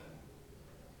 rather than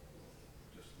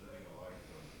just living a life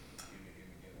of gimme.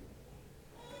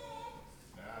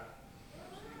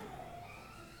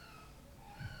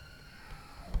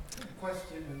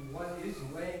 Question, and what is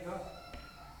laying up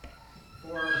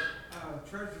for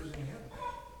treasures in heaven?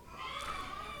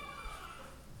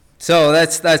 So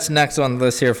that's next on the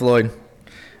list here, Floyd.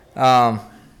 Well,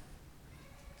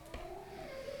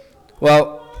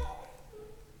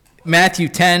 Matthew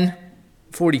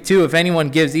 10:42, if anyone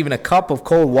gives even a cup of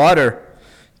cold water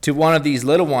to one of these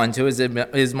little ones who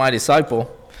is my disciple,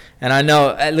 and I know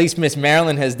at least Miss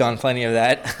Marilyn has done plenty of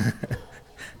that,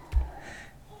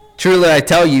 truly I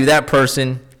tell you, that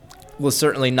person will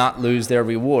certainly not lose their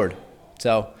reward.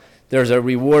 So there's a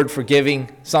reward for giving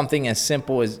something as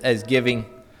simple as giving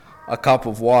a cup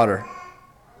of water.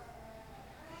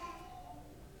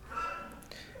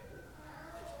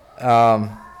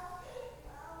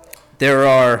 There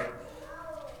are,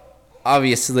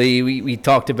 obviously, we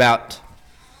talked about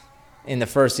in the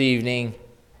first evening,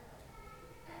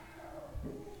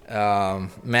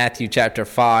 Matthew chapter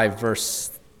 5,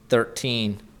 verse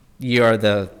 13. You are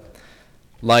the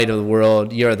light of the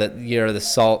world. You are the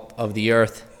salt of the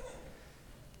earth.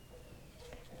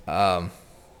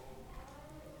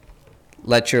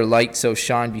 Let your light so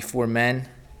shine before men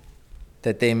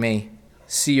that they may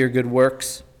see your good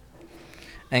works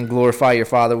and glorify your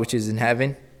Father which is in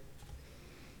heaven.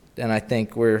 And I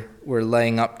think we're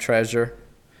laying up treasure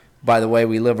by the way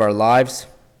we live our lives.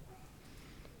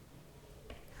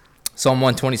 Psalm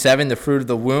 127, the fruit of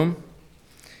the womb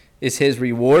is his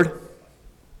reward.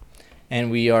 And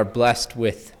we are blessed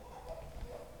with,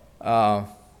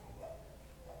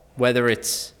 whether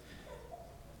it's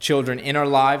children in our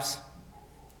lives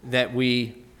that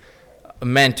we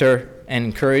mentor and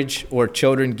encourage, or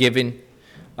children given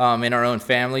in our own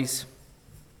families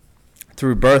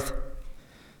through birth.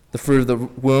 The fruit of the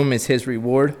womb is his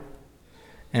reward.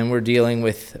 And we're dealing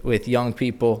with young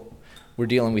people. We're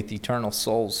dealing with eternal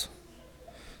souls.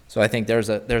 So I think there's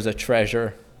a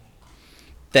treasure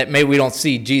that maybe we don't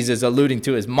see Jesus alluding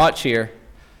to as much here,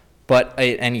 but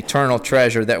an eternal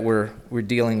treasure that we're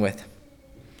dealing with.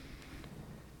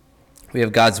 We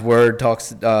have God's word, talks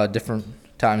different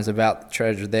times about the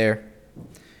treasure there.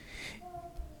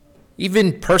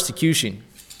 Even persecution.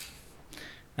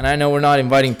 And I know we're not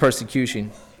inviting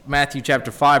persecution. Matthew chapter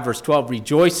 5, verse 12,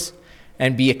 rejoice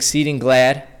and be exceeding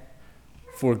glad,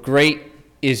 for great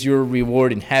is your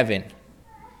reward in heaven.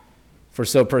 For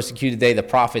so persecuted they the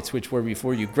prophets which were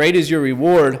before you. Great is your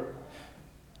reward.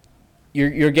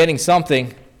 You're getting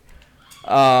something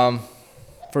for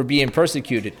being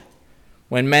persecuted.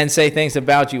 When men say things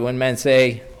about you, when men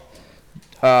say,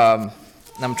 I'm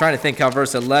trying to think how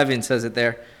verse 11 says it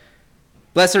there.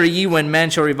 Blessed are ye when men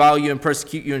shall revile you and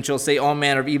persecute you and shall say all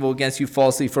manner of evil against you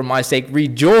falsely for my sake.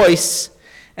 Rejoice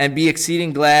and be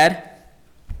exceeding glad,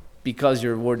 because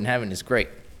your reward in heaven is great.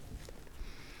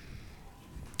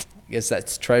 I guess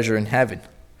that's treasure in heaven.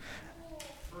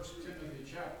 1 Timothy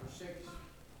chapter 6,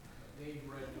 Dave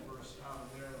read the verse out of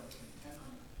there,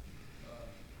 contentment,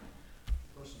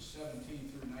 verses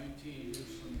 17 through 19, gives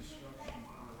some instruction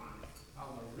for how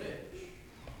the rich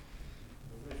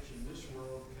in this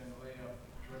world can lay up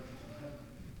treasures in heaven.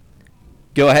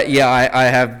 Go ahead. Yeah, I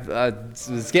have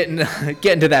was getting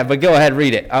to that, but go ahead,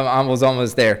 read it. I was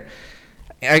almost there.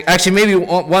 Actually, maybe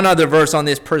one other verse on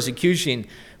this persecution.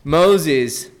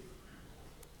 Moses,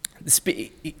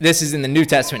 this is in the New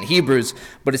Testament, Hebrews,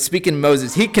 but it's speaking of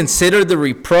Moses. He considered the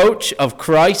reproach of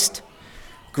Christ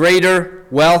greater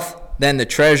wealth than the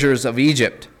treasures of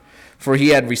Egypt, for he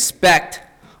had respect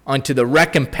unto the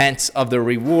recompense of the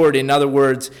reward. In other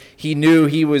words, he knew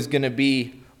he was going to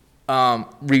be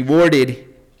rewarded.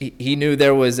 He knew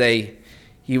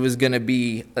he was going to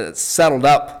be settled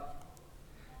up.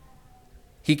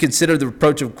 He considered the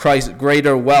reproach of Christ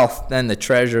greater wealth than the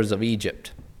treasures of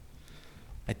Egypt.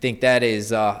 I think that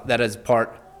is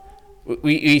part.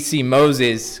 We see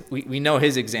Moses. We know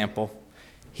his example.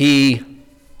 He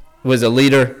was a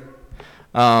leader.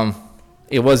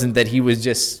 It wasn't that he was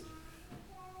just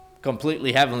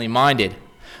completely heavenly minded,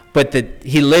 but that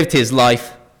he lived his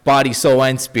life, body, soul,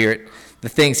 and spirit. The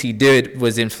things he did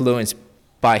was influenced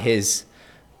by his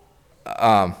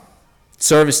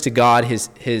service to God,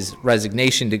 his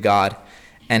resignation to God,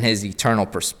 and his eternal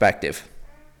perspective.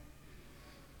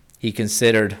 He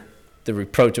considered the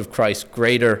reproach of Christ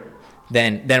greater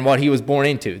than what he was born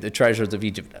into, the treasures of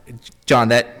Egypt. John,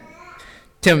 1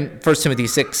 Timothy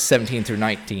 6, 17 through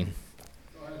 19.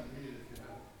 Go ahead and read it if you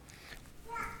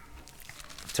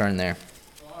have. Turn there.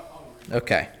 So I'll read it.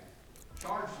 Okay.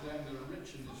 Charge them that are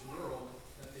rich in this world,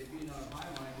 that they be not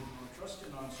high-minded, nor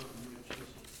trusting on certain riches,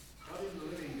 but in the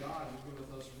living God who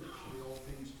giveth us richly all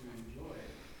things to enjoy,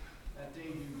 that they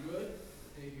do good,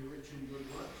 that they be rich in good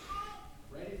works,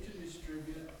 ready to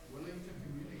distribute, willing to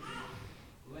communicate,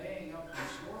 laying up in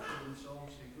store for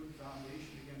themselves a good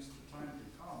foundation against the time to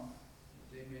come,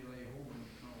 that they may lay hold on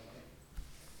eternal life.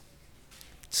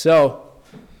 So,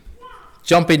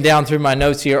 jumping down through my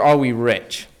notes here, are we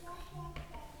rich?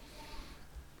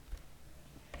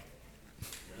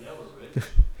 Yeah, we're rich.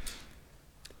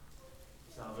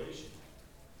 Salvation.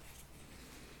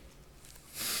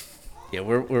 Yeah,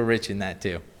 we're rich in that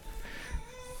too.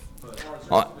 As far as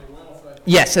Uh, earthly wealth, I think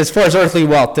Yes, as far as earthly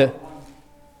wealth. I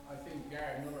think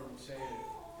Gary Miller would say that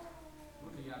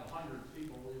looking at 100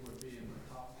 people, we would be in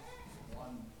the top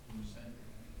 1%.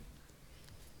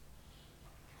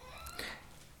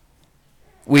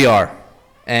 We are.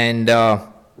 And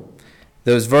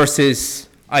those verses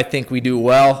I think we do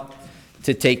well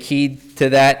to take heed to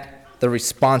that, the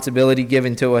responsibility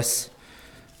given to us.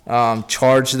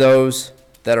 Charge those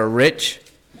that are rich,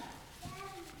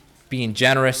 being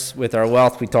generous with our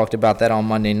wealth. We talked about that on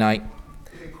Monday night.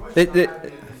 The question I have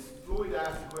is, Floyd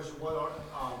asked the question,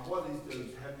 what is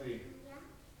those heavenly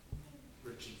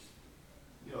riches?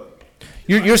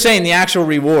 You know, You're saying the actual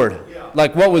reward, Yeah.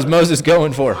 like what was Moses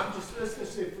going for? let's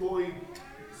just say Floyd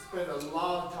spent a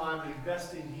lot of time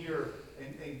investing here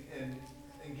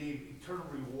and gave eternal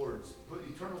rewards, put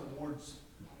eternal rewards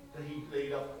that he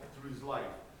laid up through his life.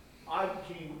 I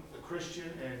became a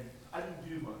Christian and I didn't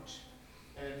do much,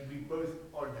 and we both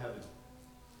are in heaven.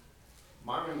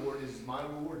 My reward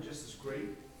just as great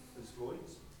as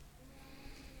Floyd's?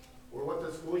 Or what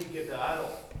does Floyd get that I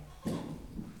don't?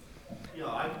 You know,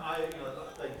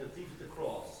 like the thief at the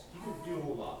cross, he didn't do a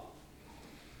whole lot.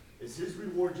 Is his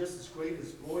reward just as great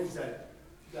as Floyd's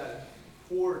that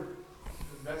Ford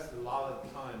invested a lot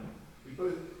of time? We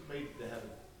both made it to heaven.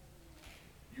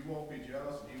 You won't be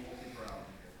jealous and you won't be proud.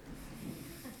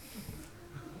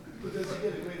 But does he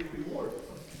get a greater reward?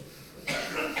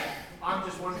 I'm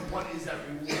just wondering, what is that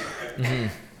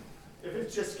reward? If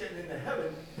it's just getting into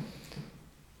heaven,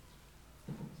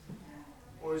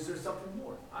 or is there something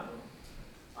more? I don't know.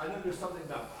 I know there's something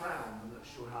about crowns. I'm not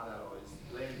sure how that always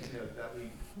lands, that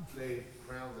we lay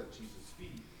crowns at Jesus'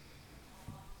 feet.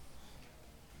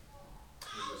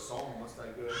 There's a song, must I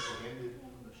go empty-handed?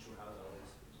 I'm not sure how that always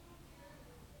is.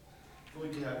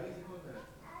 Floyd, do you have anything on that?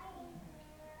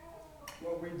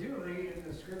 Well, we do read in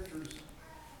the scriptures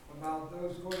about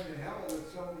those going to hell,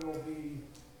 that some will be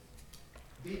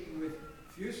beaten with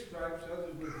few stripes,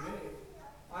 others with many.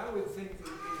 I would think that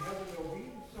in heaven there'll be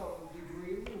some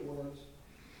degree of rewards,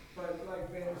 but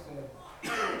like Ben said,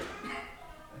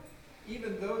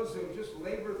 even those who just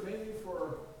labored maybe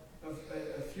for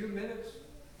a few minutes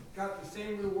got the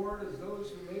same reward as those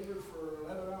who labored for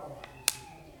 11 hours.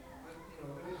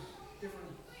 There's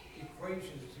different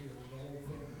equations here, the whole thing.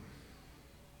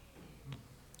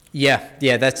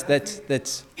 Yeah, that's. When we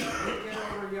get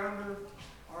over yonder,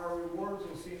 our rewards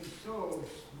will seem so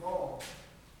small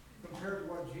compared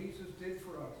to what Jesus did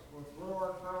for us. We'll throw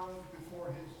our crowns before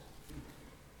his feet.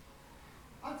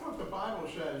 I thought the Bible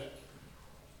says,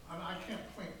 and I can't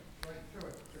point right to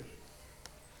it,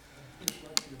 just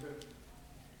like you,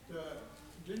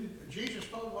 but Jesus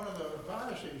told one of the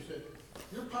Pharisees that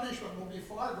your punishment will be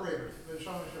far greater than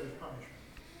so-and-so's punishment.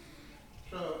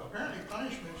 So apparently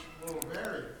punishments will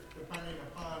vary depending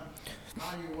upon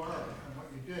how you are and what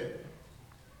you did.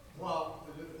 Well,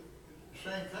 the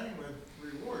same thing with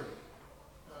reward.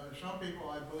 Some people,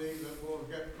 I believe, that will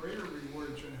get greater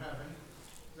rewards in heaven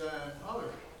than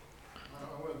others. I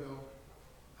don't know whether they'll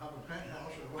have a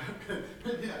penthouse or what,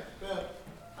 but yeah,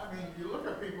 I mean, you look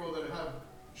at people that have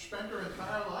spent their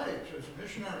entire lives as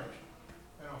missionaries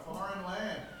in a foreign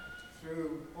land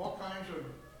through all kinds of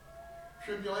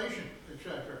tribulation,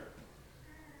 etc.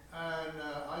 And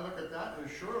I look at that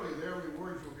as surely their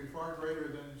rewards will be far greater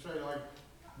than, say, like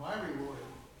my reward,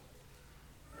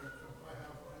 if I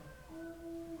have one.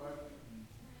 But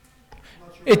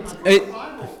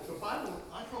the Bible,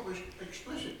 I thought was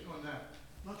explicit on that.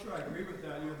 I'm not sure I agree with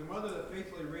that. The mother that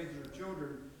faithfully raises her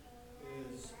children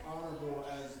is honorable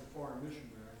as the foreign missionary.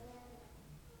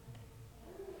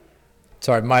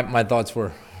 Sorry, my thoughts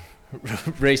were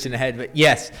racing ahead, but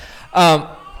yes.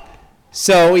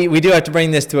 So we do have to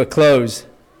bring this to a close.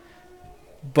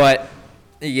 But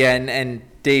yeah, and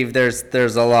Dave,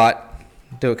 there's a lot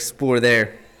to explore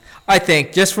there. I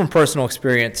think just from personal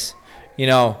experience,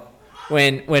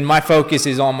 when my focus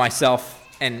is on myself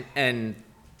and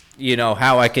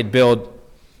how I could build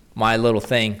my little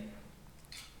thing,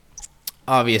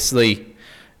 obviously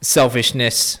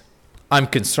selfishness, I'm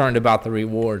concerned about the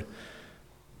reward.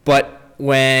 But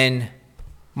when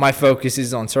my focus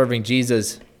is on serving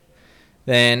Jesus,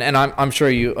 then, and I'm sure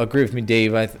you agree with me,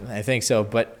 Dave, I think so,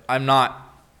 but I'm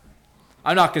not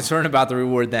concerned about the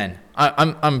reward then.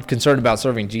 I'm concerned about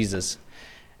serving Jesus.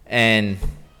 And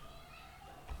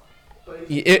But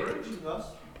he's encouraging us.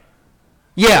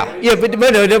 yeah, but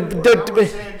no, We're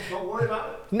saying, don't worry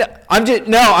about it.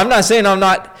 I'm not saying I'm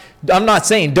not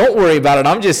saying don't worry about it.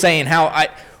 I'm just saying how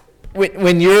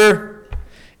when you're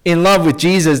in love with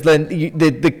Jesus, then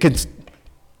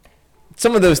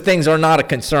some of those things are not a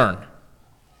concern.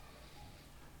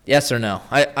 Yes or no?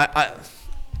 I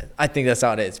think that's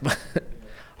how it is. But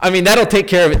I mean, that'll take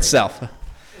care of itself. It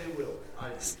will.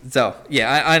 So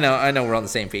yeah, I know we're on the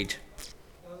same page.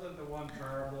 Doesn't the one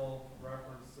parable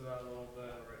reference to that a little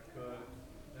bit, or it could,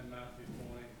 in Matthew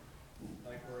 20,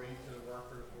 like where each of the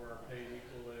workers were paid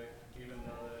equally, even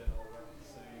though they all worked the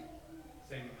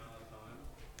same amount of time?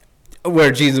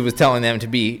 where Jesus was telling them to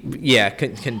be,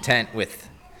 content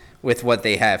with what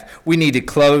they have. We need to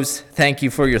close. Thank you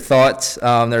for your thoughts.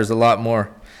 There's a lot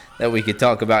more that we could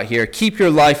talk about here. Keep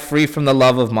your life free from the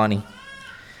love of money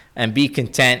and be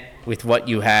content with what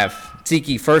you have. Seek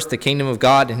ye first the kingdom of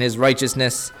God and his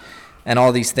righteousness, and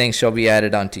all these things shall be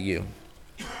added unto you.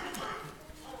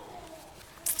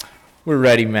 We're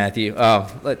ready, Matthew.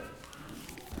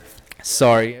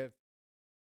 Sorry.